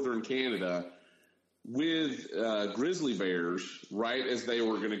northern Canada with grizzly bears right as they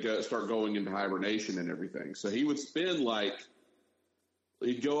were going to start going into hibernation and everything. So he would spend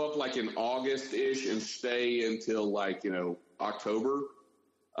he'd go up like in August-ish and stay until October,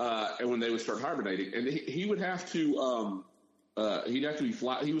 and when they would start hibernating. And he would have to be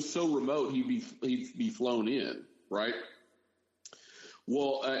he was so remote he'd be flown in, right?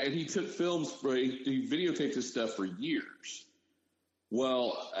 Well, and he took films, he videotaped his stuff for years.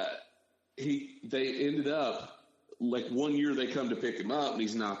 Well, they ended up, one year they come to pick him up and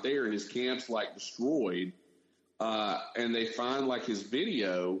he's not there and his camp's destroyed. And they find his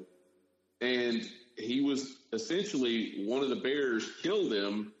video and he was essentially, one of the bears killed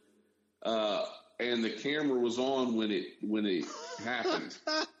him. And the camera was on when it happened.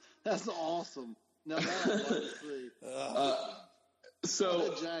 That's awesome. Now that I'd like to see.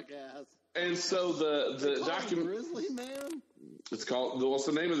 So jackass. And so the documentary Grizzly Man. It's called. What's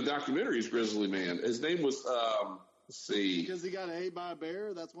the name of the documentary? Is Grizzly Man. His name was. Let's see. Because he got ate by a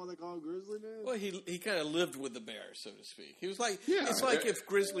bear. That's why they call him Grizzly Man. Well, he kind of lived with the bear, so to speak. He was it's like if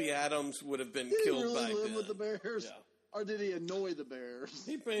Grizzly Adams would have been killed really by live then. with the bears, yeah. Or did he annoy the bears?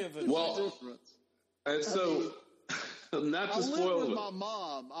 He may have. Difference. And so, not to spoil. I lived with my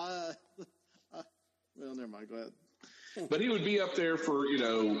mom. Well, never mind. Go ahead. But he would be up there for,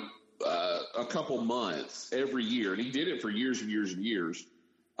 a couple months every year. And he did it for years and years and years.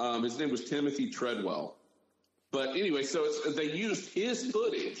 His name was Timothy Treadwell. But anyway, so they used his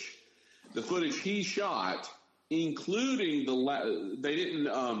footage, the footage he shot, including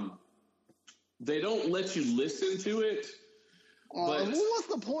they don't let you listen to it. But what's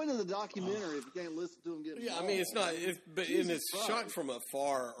the point of the documentary if you can't listen to him get? Yeah, I mean, it's not. It's shot from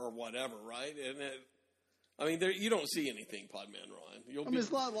afar or whatever, right? And you don't see anything, Podman Ron.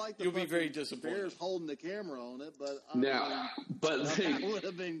 It's not like you'll be very disappointed. Bears holding the camera on it, but that would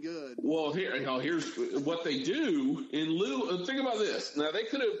have been good. Well, here's what they do in lieu. Think about this. Now they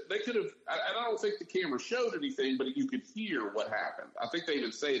could have. I don't think the camera showed anything, but you could hear what happened. I think they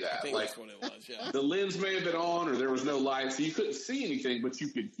even say that. I think that's what it was. Yeah. The lens may have been on, or there was no light, so you couldn't see anything, but you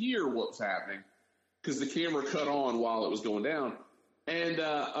could hear what was happening because the camera cut on while it was going down. And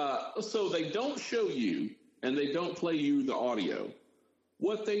so they don't show you. And they don't play you the audio.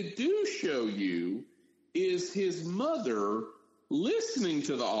 What they do show you is his mother listening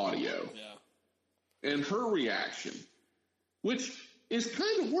to the audio. Yeah. And her reaction, which is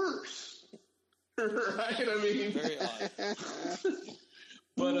kind of worse. Right? I mean, very odd.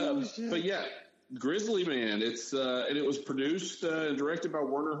 But yeah, Grizzly Man. It's and it was produced and directed by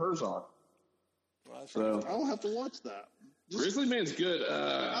Werner Herzog. Well, So I'll have to watch that. Grizzly Man's good.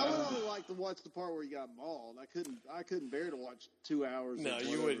 I would only like to watch the part where he got mauled. I couldn't bear to watch 2 hours. no, of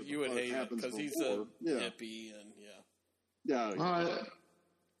you whatever would hate it happens because he's before. a hippie and Yeah. He-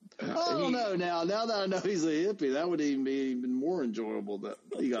 Oh no! Now that I know he's a hippie, that would even be even more enjoyable that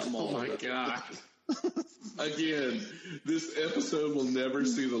he got Oh mauled. my god! Again, this episode will never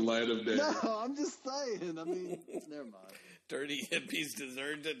see the light of day. No, I'm just saying. I mean, never mind. dirty hippies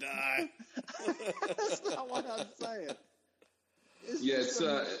deserve to die. That's not what I'm saying. It's Yeah, just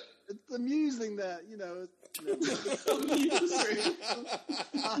it's amusing that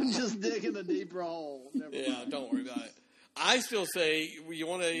I'm just digging a deeper hole. Never Yeah, mind. don't worry about it. I still say you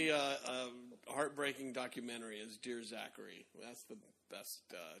want a heartbreaking documentary is Dear Zachary. That's the best.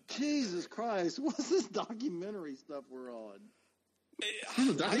 Jesus Christ! What's this documentary stuff we're on?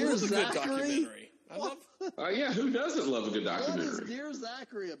 It was a good Zachary? documentary. I love. Yeah, who doesn't love a good What is documentary? Dear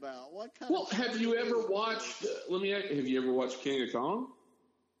Zachary about? What kind Well, of? have you ever watched? Let me ask, have you ever watched King of Kong?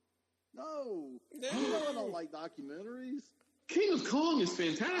 No, No. you know I don't like documentaries. King of Kong is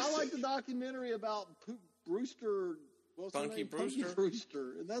fantastic. I like the documentary about Brewster. What's her Funky name? Brewster? Funky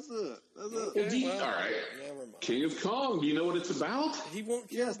Brewster, and that's it. That's Well, it. do you- Well, all right. Never mind. King of Kong. Do you know what it's about? He won't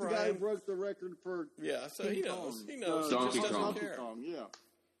care, Yes, the guy Brian. who broke the record for Yeah, so King he knows. Kong. He knows. He Donkey just doesn't Kong. care. Kong, yeah.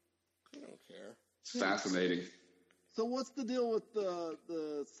 He don't care. It's fascinating. So what's the deal with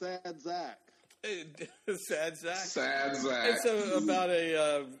the sad Zach? Sad Zach. Sad Zach. It's about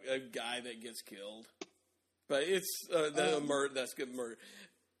a guy that gets killed, but it's that's good murder.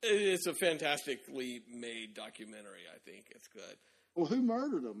 It's a fantastically made documentary. I think it's good. Well, who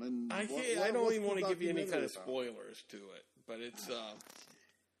murdered him? And I don't even want to give you any kind of spoilers to it, but it's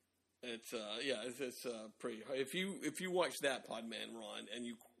pretty. If you watch that Podman Ron and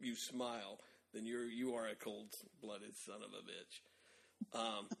you smile, then you are a cold-blooded son of a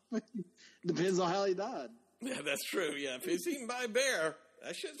bitch. Depends on how he died. Yeah, that's true. Yeah, if he's eaten by a bear,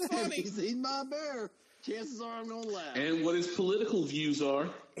 that shit's If funny. he's eaten by a bear, chances are I'm going to laugh. And what his political views are.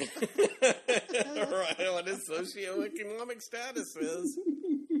 Right, what his socioeconomic status is.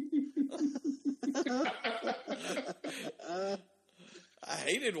 I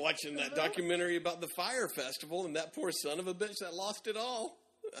hated watching that documentary about the fire festival and that poor son of a bitch that lost it all.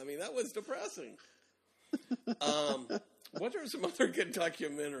 I mean, that was depressing. What are some other good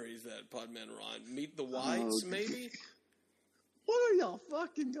documentaries that Podman Ron? Meet the Whites, maybe? What are y'all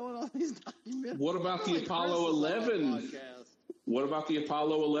fucking going on these documentaries? What about the Like Apollo Chris is on that 11? podcast. What about the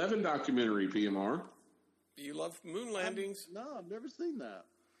Apollo 11 documentary, PMR? You love moon landings? No, I've never seen that.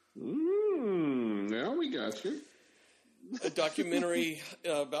 Now we got you. A documentary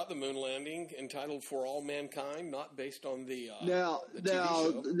about the moon landing entitled "For All Mankind," not based on the TV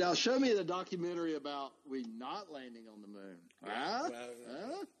show. Now, show me the documentary about we not landing on the moon. Huh? Well,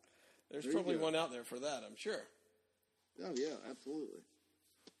 Huh? there's There you probably go. one out there for that, I'm sure. Oh yeah, absolutely.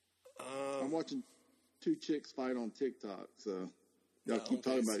 I'm watching two chicks fight on TikTok, so y'all keep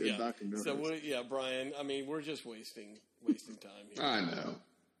talking about your documentaries. So Brian. I mean, we're just wasting time here. I know.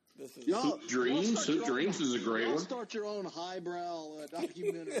 This is Hoop Dreams. start your Hoop own- Dreams is a great y'all one. Start your own highbrow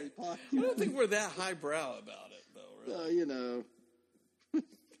documentary podcast. I don't think we're that highbrow about it, though. Really. You know. No,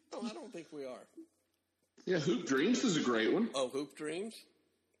 I don't think we are. Yeah, Hoop Dreams is a great one. Oh, Hoop Dreams,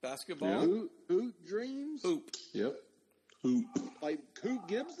 basketball. Yeah. Hoop Dreams? Hoop. Yep. Hoop. Like Hoop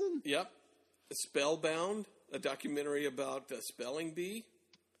Gibson? Yep. Spellbound, a documentary about a spelling bee.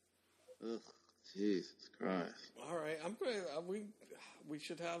 Ugh, Jesus Christ. All right, I'm going. We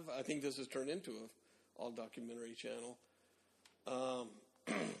should have. I think this has turned into a all documentary channel.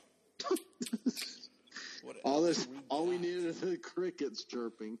 What All else all we got? needed is the crickets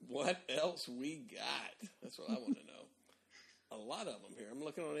chirping. What else we got? That's what I want to know. A lot of them here. I'm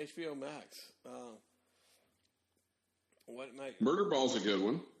looking on HBO Max. What might Murder Ball's a good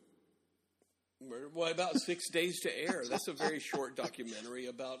one. What about 6 Days to Air? That's a very short documentary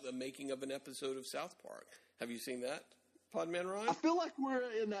about the making of an episode of South Park. Have you seen that, Podman I Ryan? feel like we're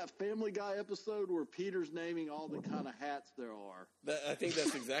in that Family Guy episode where Peter's naming all the kind of hats there are. I think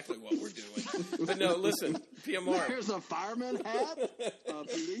that's exactly what we're doing. But no, listen, PMR. There's a fireman hat, a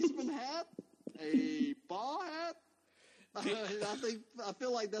policeman hat, a ball hat. I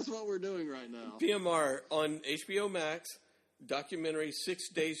feel like that's what we're doing right now. PMR on HBO Max, documentary 6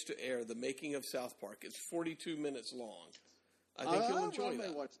 Days to Air, the making of South Park. It's 42 minutes long. I think you'll enjoy I may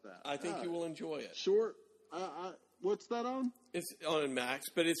that. watch that. I think you will enjoy it. Short. What's that on? It's on Max,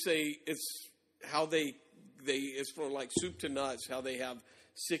 but it's how they it's for like soup to nuts. How they have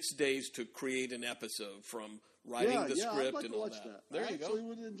 6 days to create an episode from writing the I'd script like and to all watch that. There I you go. actually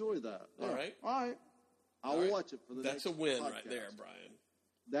would enjoy that. Yeah. All right. All right. I will watch it for the next That's a win podcast. right there, Brian.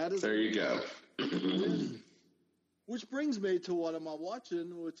 That is There you go. Which brings me to what am I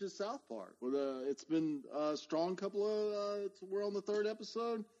watching, which is South Park. It's been a strong couple of. We're on the third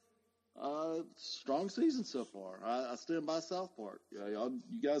episode. Strong season so far. I stand by South Park. You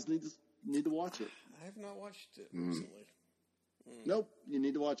guys need to watch it. I have not watched it recently. Nope, you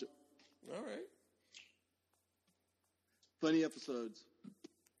need to watch it. All right. Funny episodes.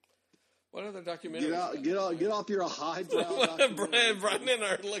 What other documentaries? Get off your highbrow documentaries. Brian and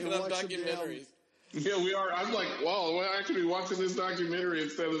I are looking up watch them documentaries. Yeah, we are. I'm like, wow, we're actually watching this documentary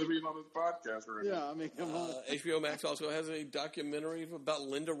instead of being on this podcast right now. Yeah, I mean, come on. HBO Max also has a documentary about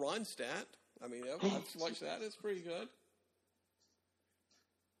Linda Ronstadt. I mean, I've watched that. It's pretty good.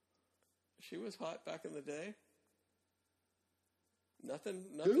 She was hot back in the day. Nothing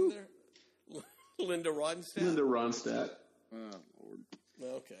Who? there. Linda Ronstadt. Linda Ronstadt. Oh, Lord.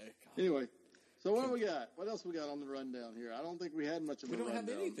 Okay. God. Anyway, so what do we got? What else we got on the rundown here? I don't think we had much of a rundown. We don't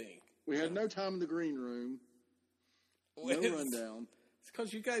have anything. We had no time in the green room. No rundown. It's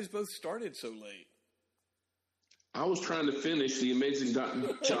because you guys both started so late. I was trying to finish the Amazing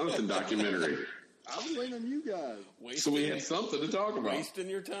Jonathan documentary. I was waiting on you guys. So we had something to talk about. Wasting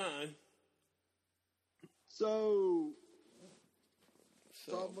your time. So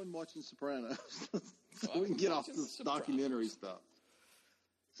I've been watching Sopranos. So we can get off this documentary stuff.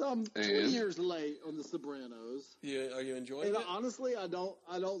 So I'm 2 years late on the Sopranos. Yeah, are you enjoying and it? Honestly, I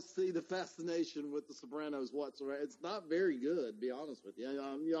don't see the fascination with the Sopranos whatsoever. It's not very good, to be honest with you.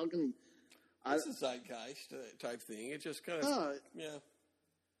 Y'all can. It's a zeitgeist type thing. It just kind of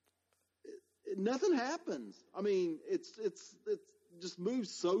nothing happens. I mean, it's just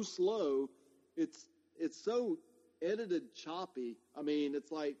moves so slow. It's so edited choppy. I mean,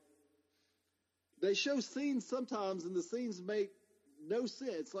 it's like they show scenes sometimes, and the scenes make no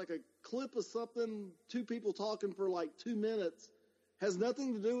sense. It's like a clip of something, two people talking for like 2 minutes, has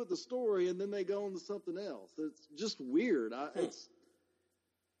nothing to do with the story, and then they go on to something else. It's just weird.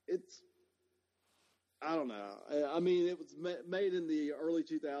 It's I don't know. I mean, it was made in the early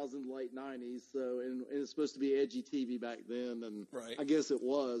 2000s, late 90s, so and it's supposed to be edgy TV back then, and right. I guess it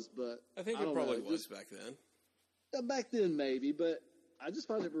was, but I think it probably was back then. Back then, maybe, but I just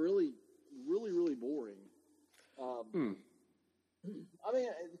find it really, really, really boring. I mean,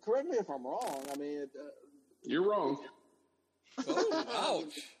 correct me if I'm wrong. I mean, you're wrong. Oh,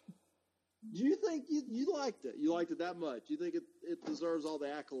 ouch. Do you think you liked it? You liked it that much? You think it deserves all the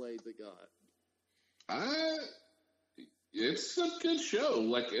accolades it got? It's a good show.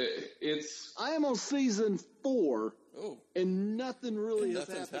 Like it's. I am on season 4. Oh. And nothing really has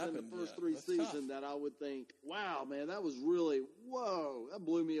happened in the first yet. 3 That's seasons that I would think, wow, man, that was really, whoa, that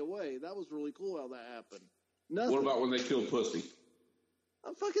blew me away. That was really cool how that happened. Nothing. What about when they killed Pussy?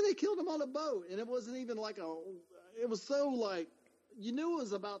 They killed him on a boat, and it wasn't even like it was so like, you knew it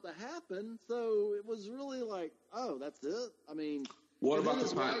was about to happen, so it was really like, oh, that's it? I mean, what about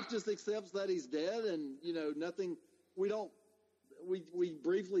his the wife just accepts that he's dead, and, nothing, we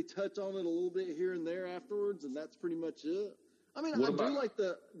briefly touch on it a little bit here and there afterwards, and that's pretty much it. I mean, I do like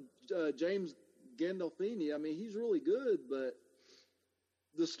the James Gandolfini. I mean, he's really good, but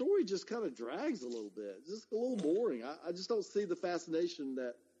the story just kind of drags a little bit. It's just a little boring. I just don't see the fascination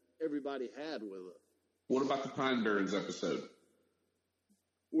that everybody had with it. What about the Pine Barrens episode?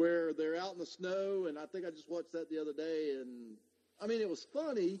 Where they're out in the snow, and I think I just watched that the other day, and, I mean, it was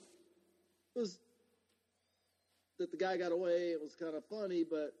funny. It was that the guy got away. It was kind of funny,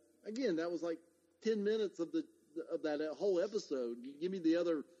 but again, that was like 10 minutes of that whole episode. You give me the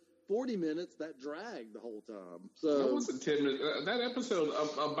other 40 minutes, that dragged the whole time. So that wasn't 10 minutes. That episode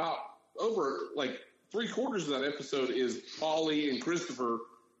about over like 3/4 of that episode is Paulie and Christopher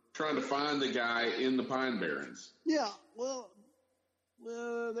trying to find the guy in the Pine Barrens. Yeah, well,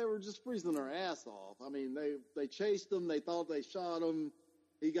 they were just freezing their ass off. I mean, they chased him. They thought they shot him.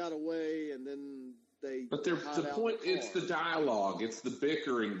 He got away, and then But the point, it's the dialogue, it's the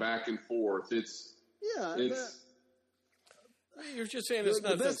bickering back and forth. You're just saying it's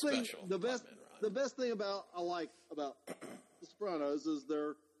nothing special. The best thing about The Sopranos is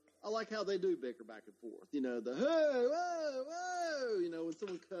I like how they do bicker back and forth. The whoa, whoa, whoa. When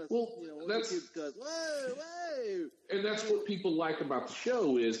someone cusses, when the kids cuss, whoa, whoa. And that's what people like about the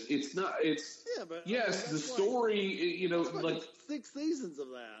show is it's not. It's the story. Like 6 seasons of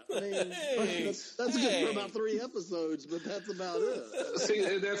that. I mean, that's good for about 3 episodes, but that's about it. See,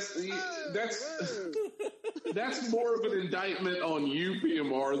 that's that's more of an indictment on you,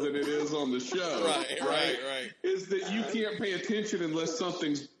 PMR, than it is on the show. Right. Is that you can't pay attention unless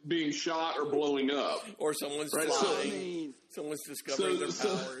something's being shot or blowing up. Or someone's Right, flying. Someone's discovering their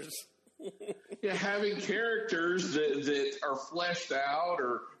powers. Yeah, having characters that are fleshed out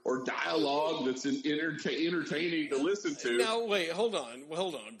or dialogue that's entertaining to listen to. Now, wait, hold on,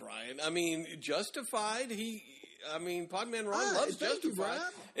 Brian. I mean, Justified, Podman Ron loves Justified.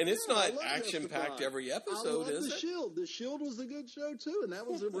 And it's not action-packed every episode, is it? The Shield. The Shield was a good show, too, and that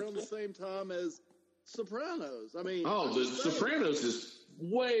was around the same time as Sopranos. The Sopranos is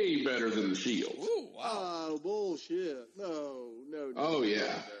way better than The Shield. Ooh, wow. Oh, bullshit. No. Oh,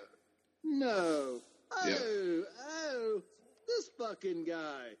 yeah. No. Yep. Oh, this fucking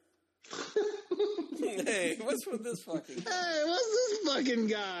guy. Hey, what's with this fucking guy? Hey, what's this fucking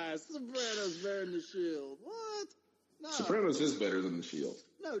guy? Sopranos better than The Shield. What? No. Sopranos is better than The Shield.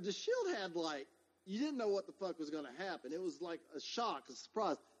 No, The Shield had, you didn't know what the fuck was going to happen. It was like a shock, a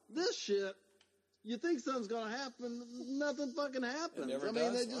surprise. This shit, you think something's going to happen, nothing fucking happens.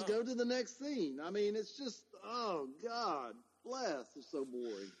 They just go to the next scene. It's just, oh, God. Bless, it's so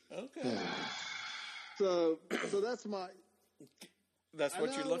boring. Okay. So that's my... That's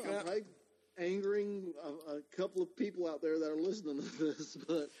what you're looking at? I'm angering a couple of people out there that are listening to this,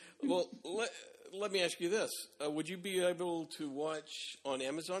 but... Well, let me ask you this. Would you be able to watch on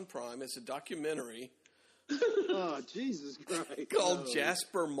Amazon Prime, it's a documentary... Oh, Jesus Christ. Called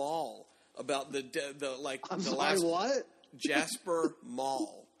Jasper Mall, about the last... what? Jasper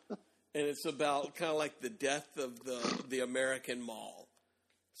Mall. And it's about kind of like the death of the American mall.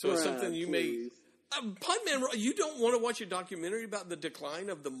 So it's something you may... Podman, you don't want to watch a documentary about the decline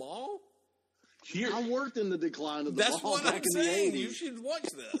of the mall? I worked in the decline of the mall. That's what I'm saying. You should watch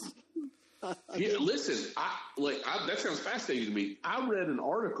this. Listen, that sounds fascinating to me. I read an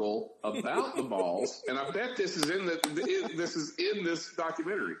article about the malls, and I bet this is in this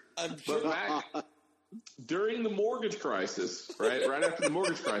documentary. During the mortgage crisis, right after the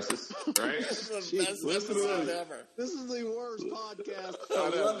mortgage crisis, right? Listen to this. This is the worst podcast. I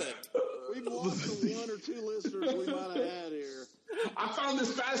love it. We've lost the 1 or 2 listeners we might have had here. I found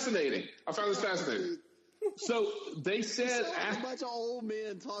this fascinating. So they said a bunch of old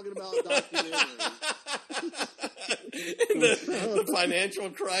men talking about documentaries. the financial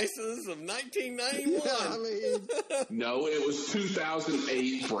crisis of 1991. Yeah, no, it was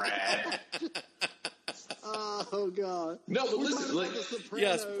 2008, Brad. Oh God! No, but listen,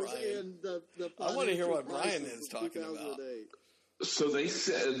 yes, Brian. I want to hear what Brian is talking about. So they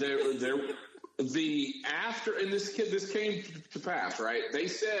said this came to pass, right? They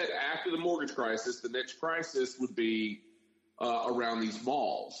said after the mortgage crisis, the next crisis would be around these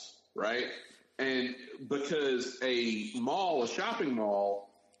malls, right? And because a shopping mall,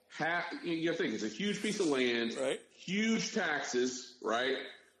 you think it's a huge piece of land, right? Huge taxes, right?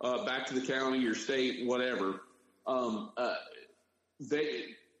 Back to the county, your state, whatever.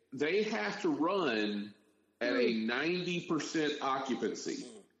 They have to run at a 90% occupancy.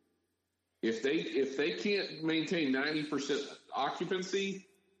 If they can't maintain 90% occupancy,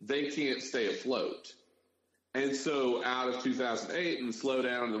 they can't stay afloat. And so out of 2008 and the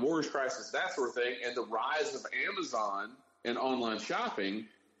slowdown in the mortgage crisis, that sort of thing, and the rise of Amazon and online shopping,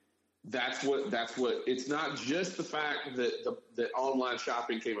 that's what it's not just the fact that online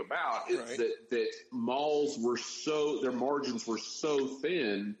shopping came about. It's that malls their margins were so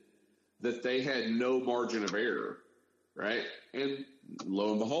thin that they had no margin of error, right? And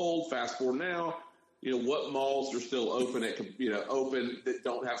lo and behold, fast forward now, what malls are still open open that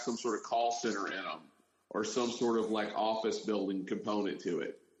don't have some sort of call center in them or some sort of like office building component to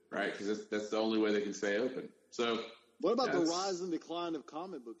it, right? Because that's the only way they can stay open. So. What about the rise and decline of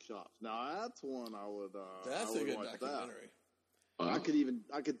comic book shops? Now that's one I would. That's a good documentary.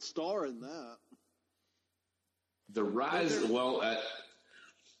 I could star in that. The rise.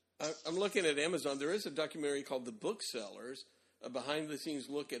 I'm looking at Amazon. There is a documentary called "The Booksellers," a behind-the-scenes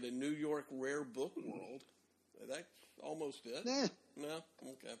look at a New York rare book world. That's almost it. Nah. No.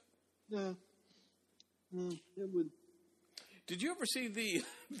 Okay. No. It would. Did you ever see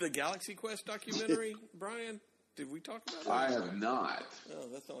the Galaxy Quest documentary, Brian? Did we talk about that? I have not. Oh,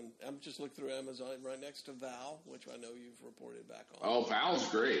 that's on. I'm just looking through Amazon right next to Val, which I know you've reported back on. Oh, Val's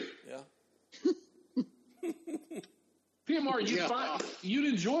great. Yeah. PMR, you'd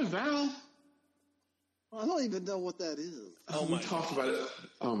enjoy Val. I don't even know what that is. Oh, we talked about it.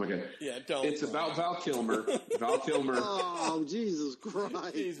 Oh my God. Yeah, don't. It's about Val Kilmer. Val Kilmer. Oh, Jesus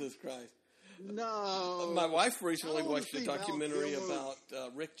Christ. Jesus Christ. No. My wife recently watched a documentary about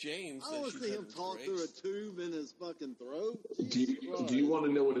Rick James. I want to see him talk through a tube in his fucking throat. Do you want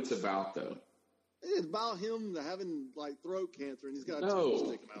to know what it's about, though? It's about him having like throat cancer, and he's got a No. tumor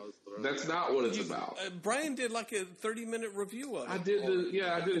sticking out of his throat. That's not what it's about. Brian did like a 30-minute review of it. I did.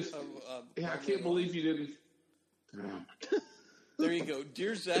 I did. I can't believe you didn't. There you go.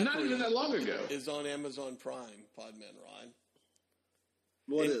 Dear Zachary. Not even that long ago. Is on Amazon Prime, Podman Ryan.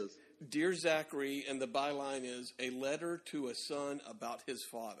 What is? Dear Zachary, and the byline is a letter to a son about his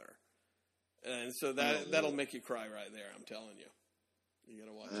father. And so that'll make you cry right there, I'm telling you. You got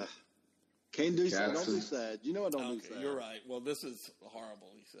to watch it. Can't do sad. Don't be sad. You know I don't do sad. You're right. Well, this is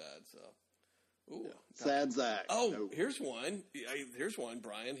horribly sad, so. Ooh. Yeah. Sad Zach. Oh, no. Here's one. Here's one,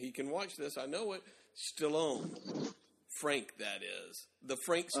 Brian. He can watch this. I know it. Stallone. Frank, that is. The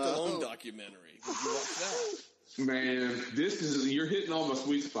Frank Stallone documentary. Did you watch that? Man, you're hitting all my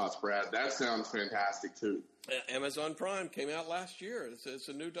sweet spots, Brad. That sounds fantastic, too. Amazon Prime came out last year. It's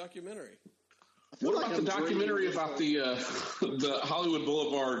a new documentary. What about the documentary about the Hollywood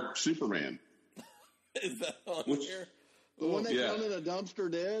Boulevard Superman? Is that on here? The one they found in a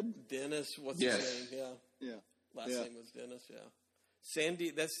dumpster dead? Dennis, what's his name? Yeah. Last name was Dennis,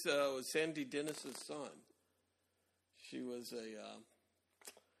 Sandy, that's Sandy Dennis's son. She was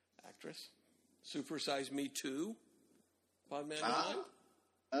a actress. Super Size Me 2. Podman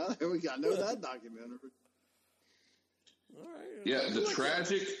Ryan. There we go. I know that documentary. All right. Yeah, the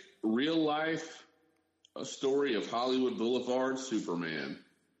tragic real-life story of Hollywood Boulevard Superman.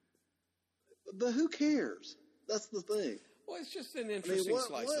 But who cares? That's the thing. Well, it's just an interesting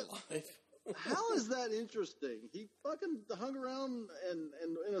slice of life. How is that interesting? He fucking hung around and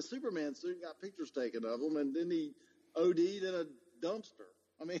in a Superman suit and got pictures taken of him, and then he OD'd in a dumpster.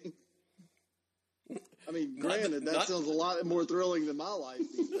 I mean, granted, that sounds a lot more thrilling than my life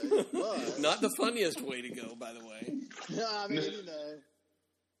these days. But not the funniest way to go, by the way. Yeah, I mean,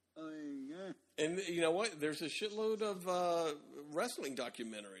 And you know what? There's a shitload of wrestling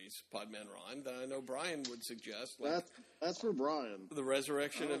documentaries, Podman Ron, that I know Brian would suggest. Like that's for Brian. The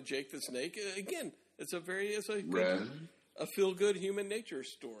Resurrection of Jake the Snake. Again, it's a feel-good human nature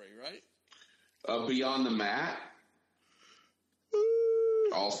story, right? Beyond the Mat.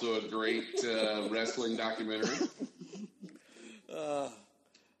 Also a great wrestling documentary.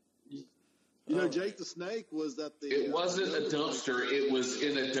 Jake the Snake was at the... It wasn't a dumpster. It was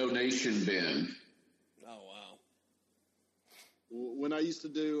in a donation bin. Oh, wow. When I used to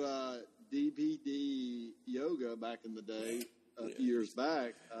do DBD yoga back in the day, a few years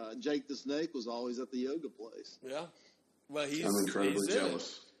back, Jake the Snake was always at the yoga place. Yeah. Well, I'm incredibly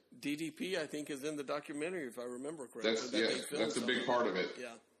jealous. DDP, I think, is in the documentary, if I remember correctly. That's a big part of it. Yeah.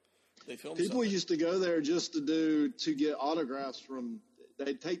 They filmed People used to go there just to get autographs from...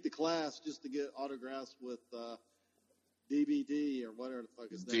 They'd take the class just to get autographs with DBD or whatever the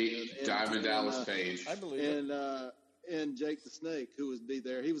fuck his name is. Diamond Dallas Page. I believe it. And Jake the Snake, who would be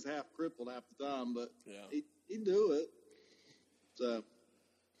there. He was half crippled half the time, but he'd do it. So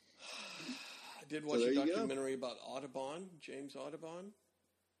I did watch a documentary about Audubon, James Audubon,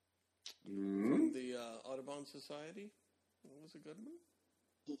 from the Audubon Society. It was a good one.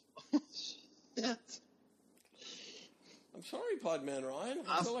 Shit. I'm sorry, Podman Ryan.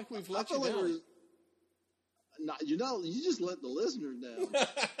 I feel like we've let you like down. You just let the listeners down.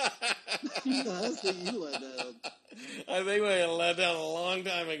 That's what you let down. I think we got let down a long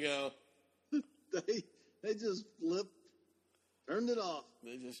time ago. They just turned it off.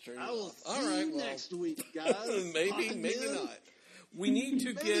 They just turned it off. I will off. All right, next week, guys. maybe not. We need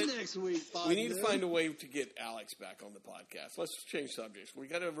to next week. We need to find a way to get Alex back on the podcast. Let's change subjects. We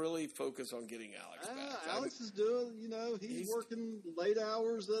got to really focus on getting Alex back. Alex is doing, he's working late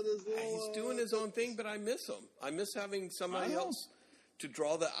hours at his little... He's doing his own thing, but I miss him. I miss having somebody else to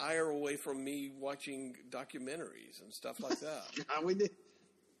draw the ire away from me watching documentaries and stuff like that.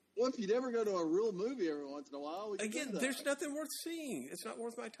 Well, if you'd ever go to a real movie every once in a while, again, there's nothing worth seeing. It's not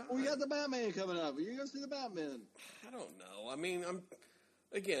worth my time. Well, we got the Batman coming up. Are you going to see the Batman? I don't know. I mean,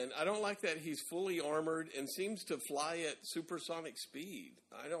 I don't like that he's fully armored and seems to fly at supersonic speed.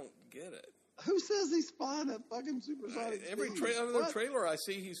 I don't get it. Who says he's flying at fucking supersonic speed? Every other trailer I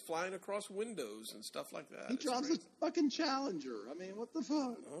see, he's flying across windows and stuff like that. He drives a fucking Challenger. I mean, what the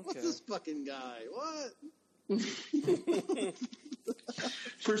fuck? Okay. What's this fucking guy? What?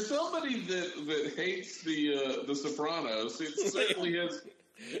 For somebody that hates the Sopranos, it certainly has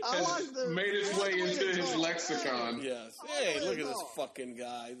made its way into his lexicon. Yes. Hey, look at this fucking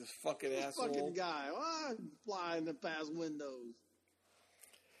guy. This fucking asshole. Fucking guy. Why flying past windows?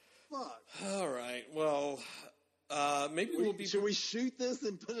 Fuck. All right. Well, maybe we'll be... Should we shoot this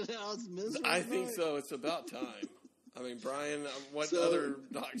and put it out as misery? I think so. It's about time. I mean, Brian, what other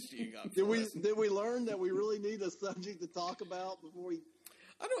docs do you got? Did we learn that we really need a subject to talk about before we?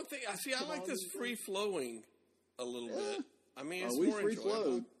 I don't think. I like this free flowing a little bit. I mean, it's we more free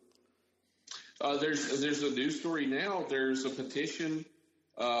enjoyable. There's a news story now. There's a petition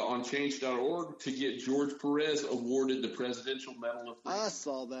on change.org to get George Perez awarded the Presidential Medal of Freedom. I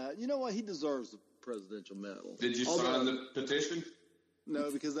saw that. You know what? He deserves the Presidential Medal. Did you sign the petition?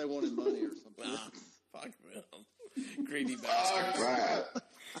 No, because they wanted money or something. Fuck them. Greedy bastards. Right.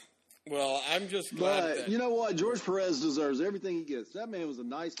 Well, I'm just glad But that... you know what? George Perez deserves everything he gets. That man was a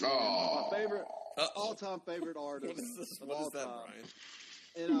nice man. Oh. My favorite, all-time favorite artist. What is that, Brian?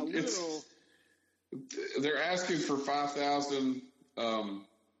 And I will... They're asking for 5,000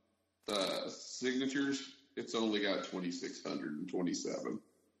 signatures. It's only got 2,627.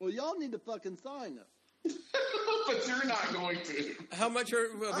 Well, y'all need to fucking sign them. But you're not going to. How much are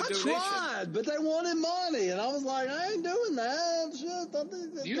a I donation? tried, but they wanted money, and I was like, I ain't doing that.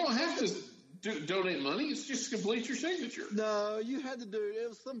 Shit, You don't have to donate money. It's just complete your signature. No, you had to do it. It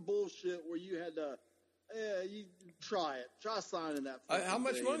was some bullshit where you had to. You try it. Try signing that. How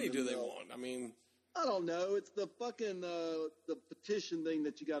much thing, money do they they'll- want? I mean, I don't know. It's the fucking the petition thing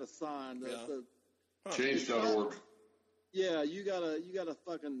that you got to sign. Change.org. Yeah, you gotta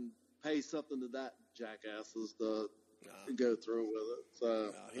fucking pay something to that jackasses to go through with it.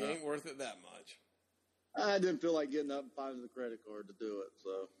 So he ain't worth it that much. I didn't feel like getting up and finding the credit card to do it.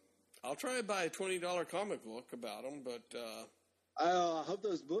 So I'll try to buy a $20 comic book about them, but I hope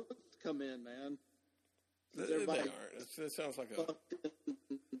those books come in, man. they aren't. It sounds like a.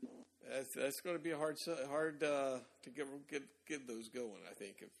 That's going to be hard to get those going. I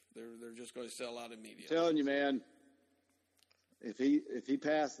think if they're just going to sell out immediately. I'm telling you, man. If he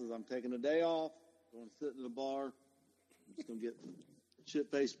passes, I'm taking a day off. Going to sit in the bar. I'm just going to get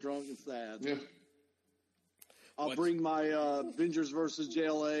shit-faced drunk and sad. Yeah. I'll bring my Avengers versus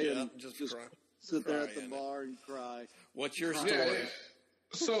JLA and just sit there cry at the in bar and cry. What's your story? Yeah.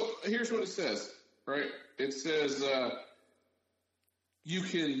 So here's what it says, right? It says you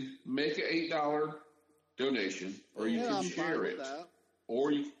can make an $8 donation, or you can I'm share fine with it, that.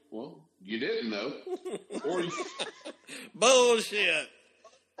 or you didn't know, or you, Bullshit.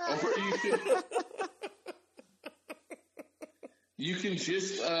 or you can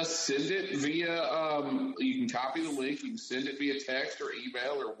just send it via. You can copy the link. You can send it via text or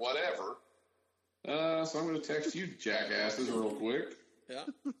email or whatever. So I'm going to text you jackasses real quick. Yeah.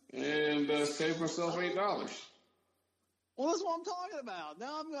 And save myself $8. Well, that's what I'm talking about.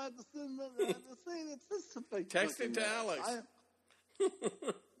 Now I'm going to have to send the thing. It's just a big Text it fucking to mess. Alex.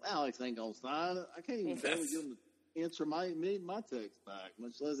 Alex ain't going to sign it. I can't even barely get him to answer my text back,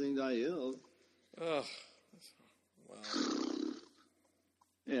 much less anybody else. Oh, wow.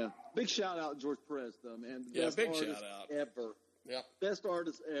 Yeah. Big shout out to George Perez, though, man. The best big artist shout out. ever. Yep. Best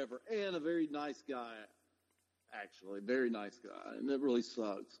artist ever. And a very nice guy, actually. Very nice guy. And it really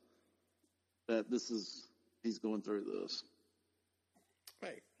sucks that he's going through this.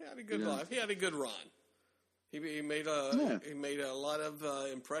 Hey, he had a good life. He had a good run. He made a lot of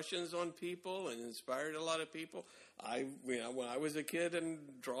impressions on people and inspired a lot of people. When I was a kid and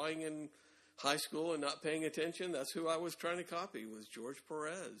drawing in high school and not paying attention, that's who I was trying to copy, was George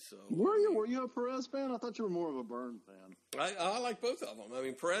Perez. So Were you a Perez fan? I thought you were more of a Byrne fan. I like both of them. I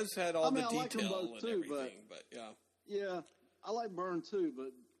mean, Perez had all the I like them detail both and too, everything, but yeah. Yeah, I like Byrne too,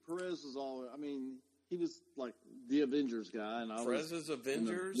 but Perez was he was like the Avengers guy, and I Perez's was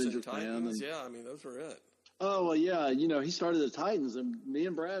Avengers an and fan, Titans. and- Yeah, I mean, those were it. Oh, well, yeah, he started the Titans, and me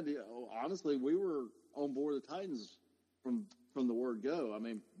and Brad, honestly, we were on board the Titans from the word go. I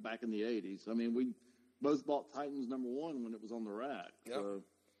mean, back in the 80s. I mean, we both bought Titans #1 when it was on the rack. Yep. So,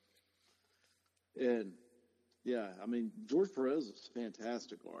 and, yeah, I mean, George Perez is a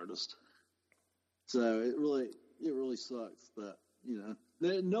fantastic artist. So it really sucks that,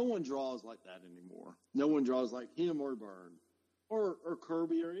 no one draws like that anymore. No one draws like him or Byrne. Or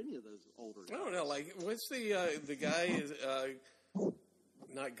Kirby or any of those older guys. I don't know. Like, what's the guy is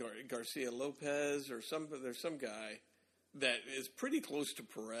not Garcia Lopez or there's some guy that is pretty close to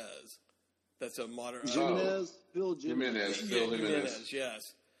Perez. That's a modern Phil Jimenez.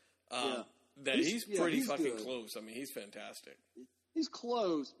 Yes. He's pretty fucking close. I mean, he's fantastic. He's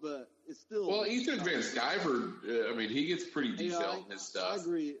close, but it's still. Well, Ethan Van Sciver, he gets pretty detailed in his stuff. I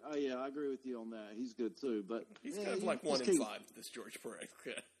agree. I agree with you on that. He's good too, but he's kind of like 1 in 5. This George Perez.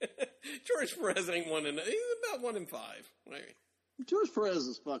 George Perez ain't 1 in. He's about 1 in 5. Maybe. George Perez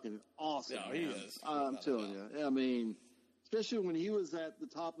is fucking awesome. No, he is. I'm telling you. I mean, especially when he was at the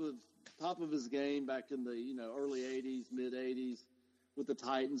top of his game back in the early '80s, mid '80s, with the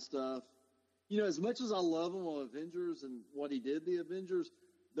Titan stuff. As much as I love him on Avengers and what he did, the Avengers,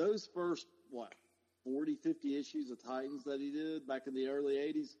 those first, 40, 50 issues of Titans that he did back in the early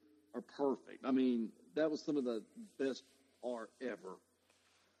 80s are perfect. I mean, that was some of the best art ever.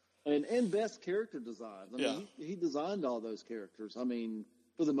 And best character designs. I mean, he designed all those characters. I mean,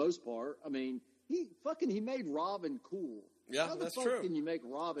 for the most part. I mean, he made Robin cool. Yeah, How that's the fuck true. Can you make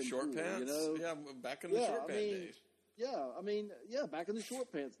Robin short cool, pants? you know? Yeah, back in the short pants days. Yeah, back in the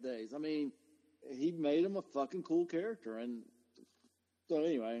short pants days. I mean, he made him a fucking cool character. And so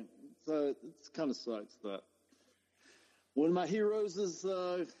anyway, it kind of sucks that one of my heroes is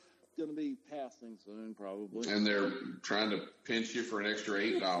going to be passing soon, probably. And they're trying to pinch you for an extra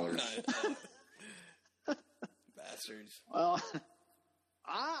 $8. Bastards. Well,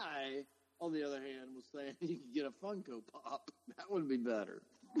 I, on the other hand, was saying you could get a Funko Pop. That would be better.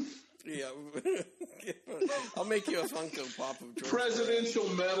 Yeah. I'll make you a Funko Pop of George Presidential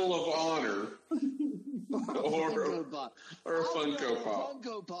Medal of Honor. or a Funko Pop.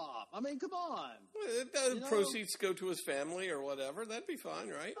 Funko Pop. I mean, come on. Well, proceeds go to his family or whatever. That'd be fine,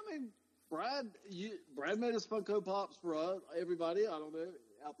 right? I mean, Brad made us Funko Pops for everybody. I don't know,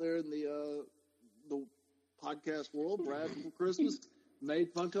 out there in the podcast world. Brad for Christmas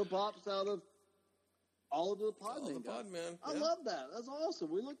made Funko Pops out of all of the Podman guys. I love that. That's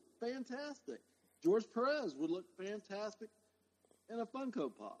awesome. We look fantastic. George Perez would look fantastic in a Funko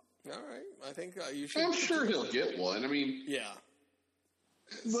Pop. All right. I think you should. I'm sure he'll get one. I mean, yeah.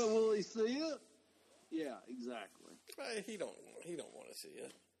 But will he see it? Yeah, exactly. He don't want to see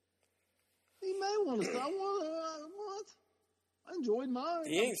it. He may want to say, what? I enjoyed mine.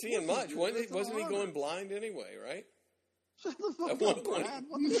 He ain't seeing much. Wasn't he going blind anyway, right? Shut the fuck up, Brad.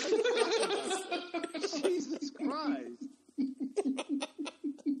 What the fuck are you talking about? Jesus Christ.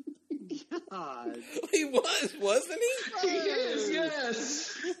 God. He wasn't he? He is,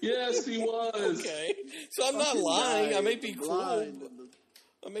 yes. Yes, he was. Okay. So I'm not lying. I may be cruel.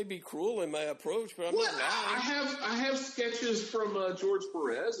 I may be cruel in my approach, but I'm not lying. I have sketches from George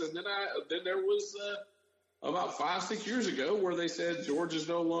Perez, and then there was about 5-6 years ago where they said George is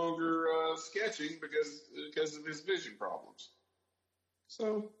no longer sketching because of his vision problems.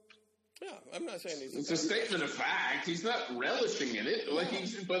 So yeah, I'm not saying it's a statement of fact. He's not relishing in it,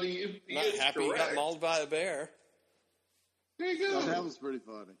 but he not is happy correct. He got mauled by a bear. There you go. Oh, that was pretty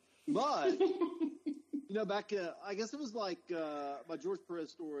funny. But back I guess it was like my George Perez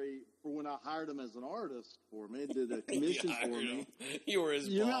story for when I hired him as an artist for me, did a commission for me. You were his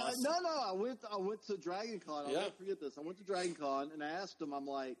boss. No, I went to Dragon Con. I'll never forget this. I went to Dragon Con and I asked him. I'm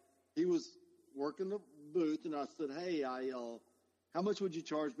like, he was working the booth, and I said, "Hey, how much would you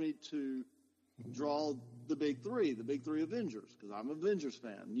charge me to draw the big three Avengers? Because I'm an Avengers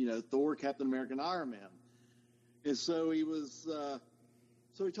fan. Thor, Captain America, and Iron Man." And so he was.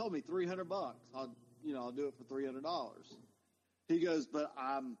 So he told me $300. I'll do it for $300. He goes, but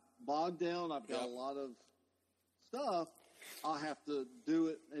I'm bogged down. I've got a lot of stuff. I'll have to do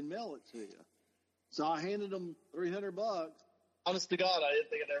it and mail it to you. So I handed him $300. Honest to God, I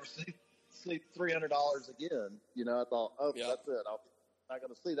didn't think I'd ever see $300 again. I thought, that's it. I'm not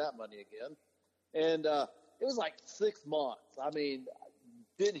going to see that money again. And it was like 6 months. I mean,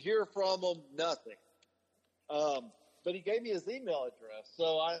 didn't hear from him, nothing. But he gave me his email address.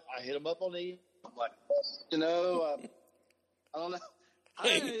 So I hit him up on the I'm like, I don't know.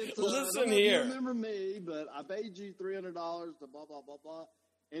 Hey, listen I don't know here. If you remember me, but I paid you $300 to blah, blah, blah, blah.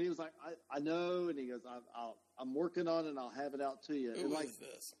 And he was like, I know. And he goes, I'm working on it and I'll have it out to you. Who and is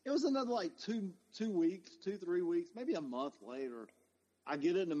this? It was another 2 weeks, 3 weeks, maybe a month later. I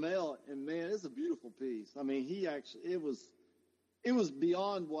get it in the mail and man, it's a beautiful piece. I mean, it was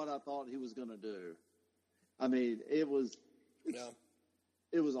beyond what I thought he was going to do. I mean, it was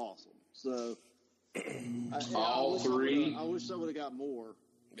awesome. So, all three. I wish I would have got more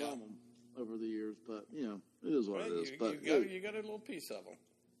from them over the years, but it is what it is. But you got a little piece of them.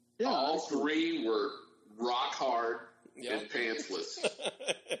 Yeah, all three were rock hard and pantsless.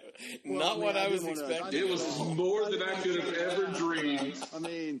 Not what I was expecting. It was more than I could have ever dreamed. I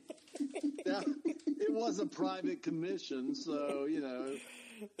mean, it was a private commission, so I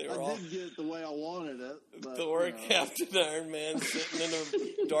didn't get it the way I wanted it. But, Thor, Captain Iron Man sitting in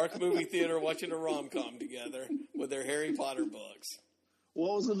a dark movie theater watching a rom-com together with their Harry Potter books.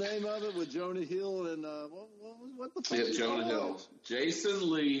 What was the name of it with Jonah Hill and what the fuck? Yeah, Jonah Hill,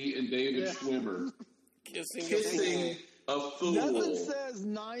 Jason Lee, and David Schwimmer kissing a fool. Nothing says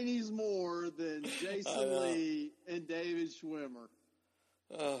 90s more than Jason Lee and David Schwimmer.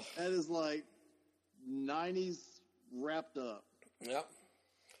 That is like 90s wrapped up. Yep.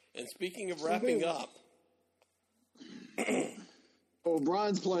 And speaking of wrapping up.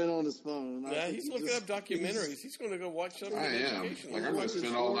 Brian's playing on his phone. Yeah, he's looking up documentaries. He's going to go watch something. I am. I'm going to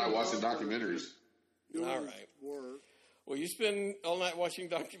spend all night watching documentaries. doing All his right. work. Well, you spend all night watching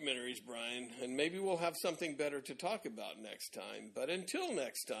documentaries, Brian, and maybe we'll have something better to talk about next time. But until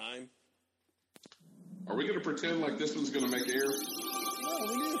next time. Are we going to pretend like this one's going to make air?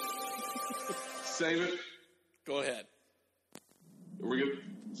 No, we did. Save it. Go ahead. We're going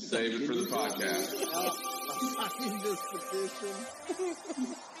to save it for the podcast. I need this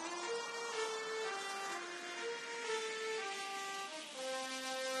petition.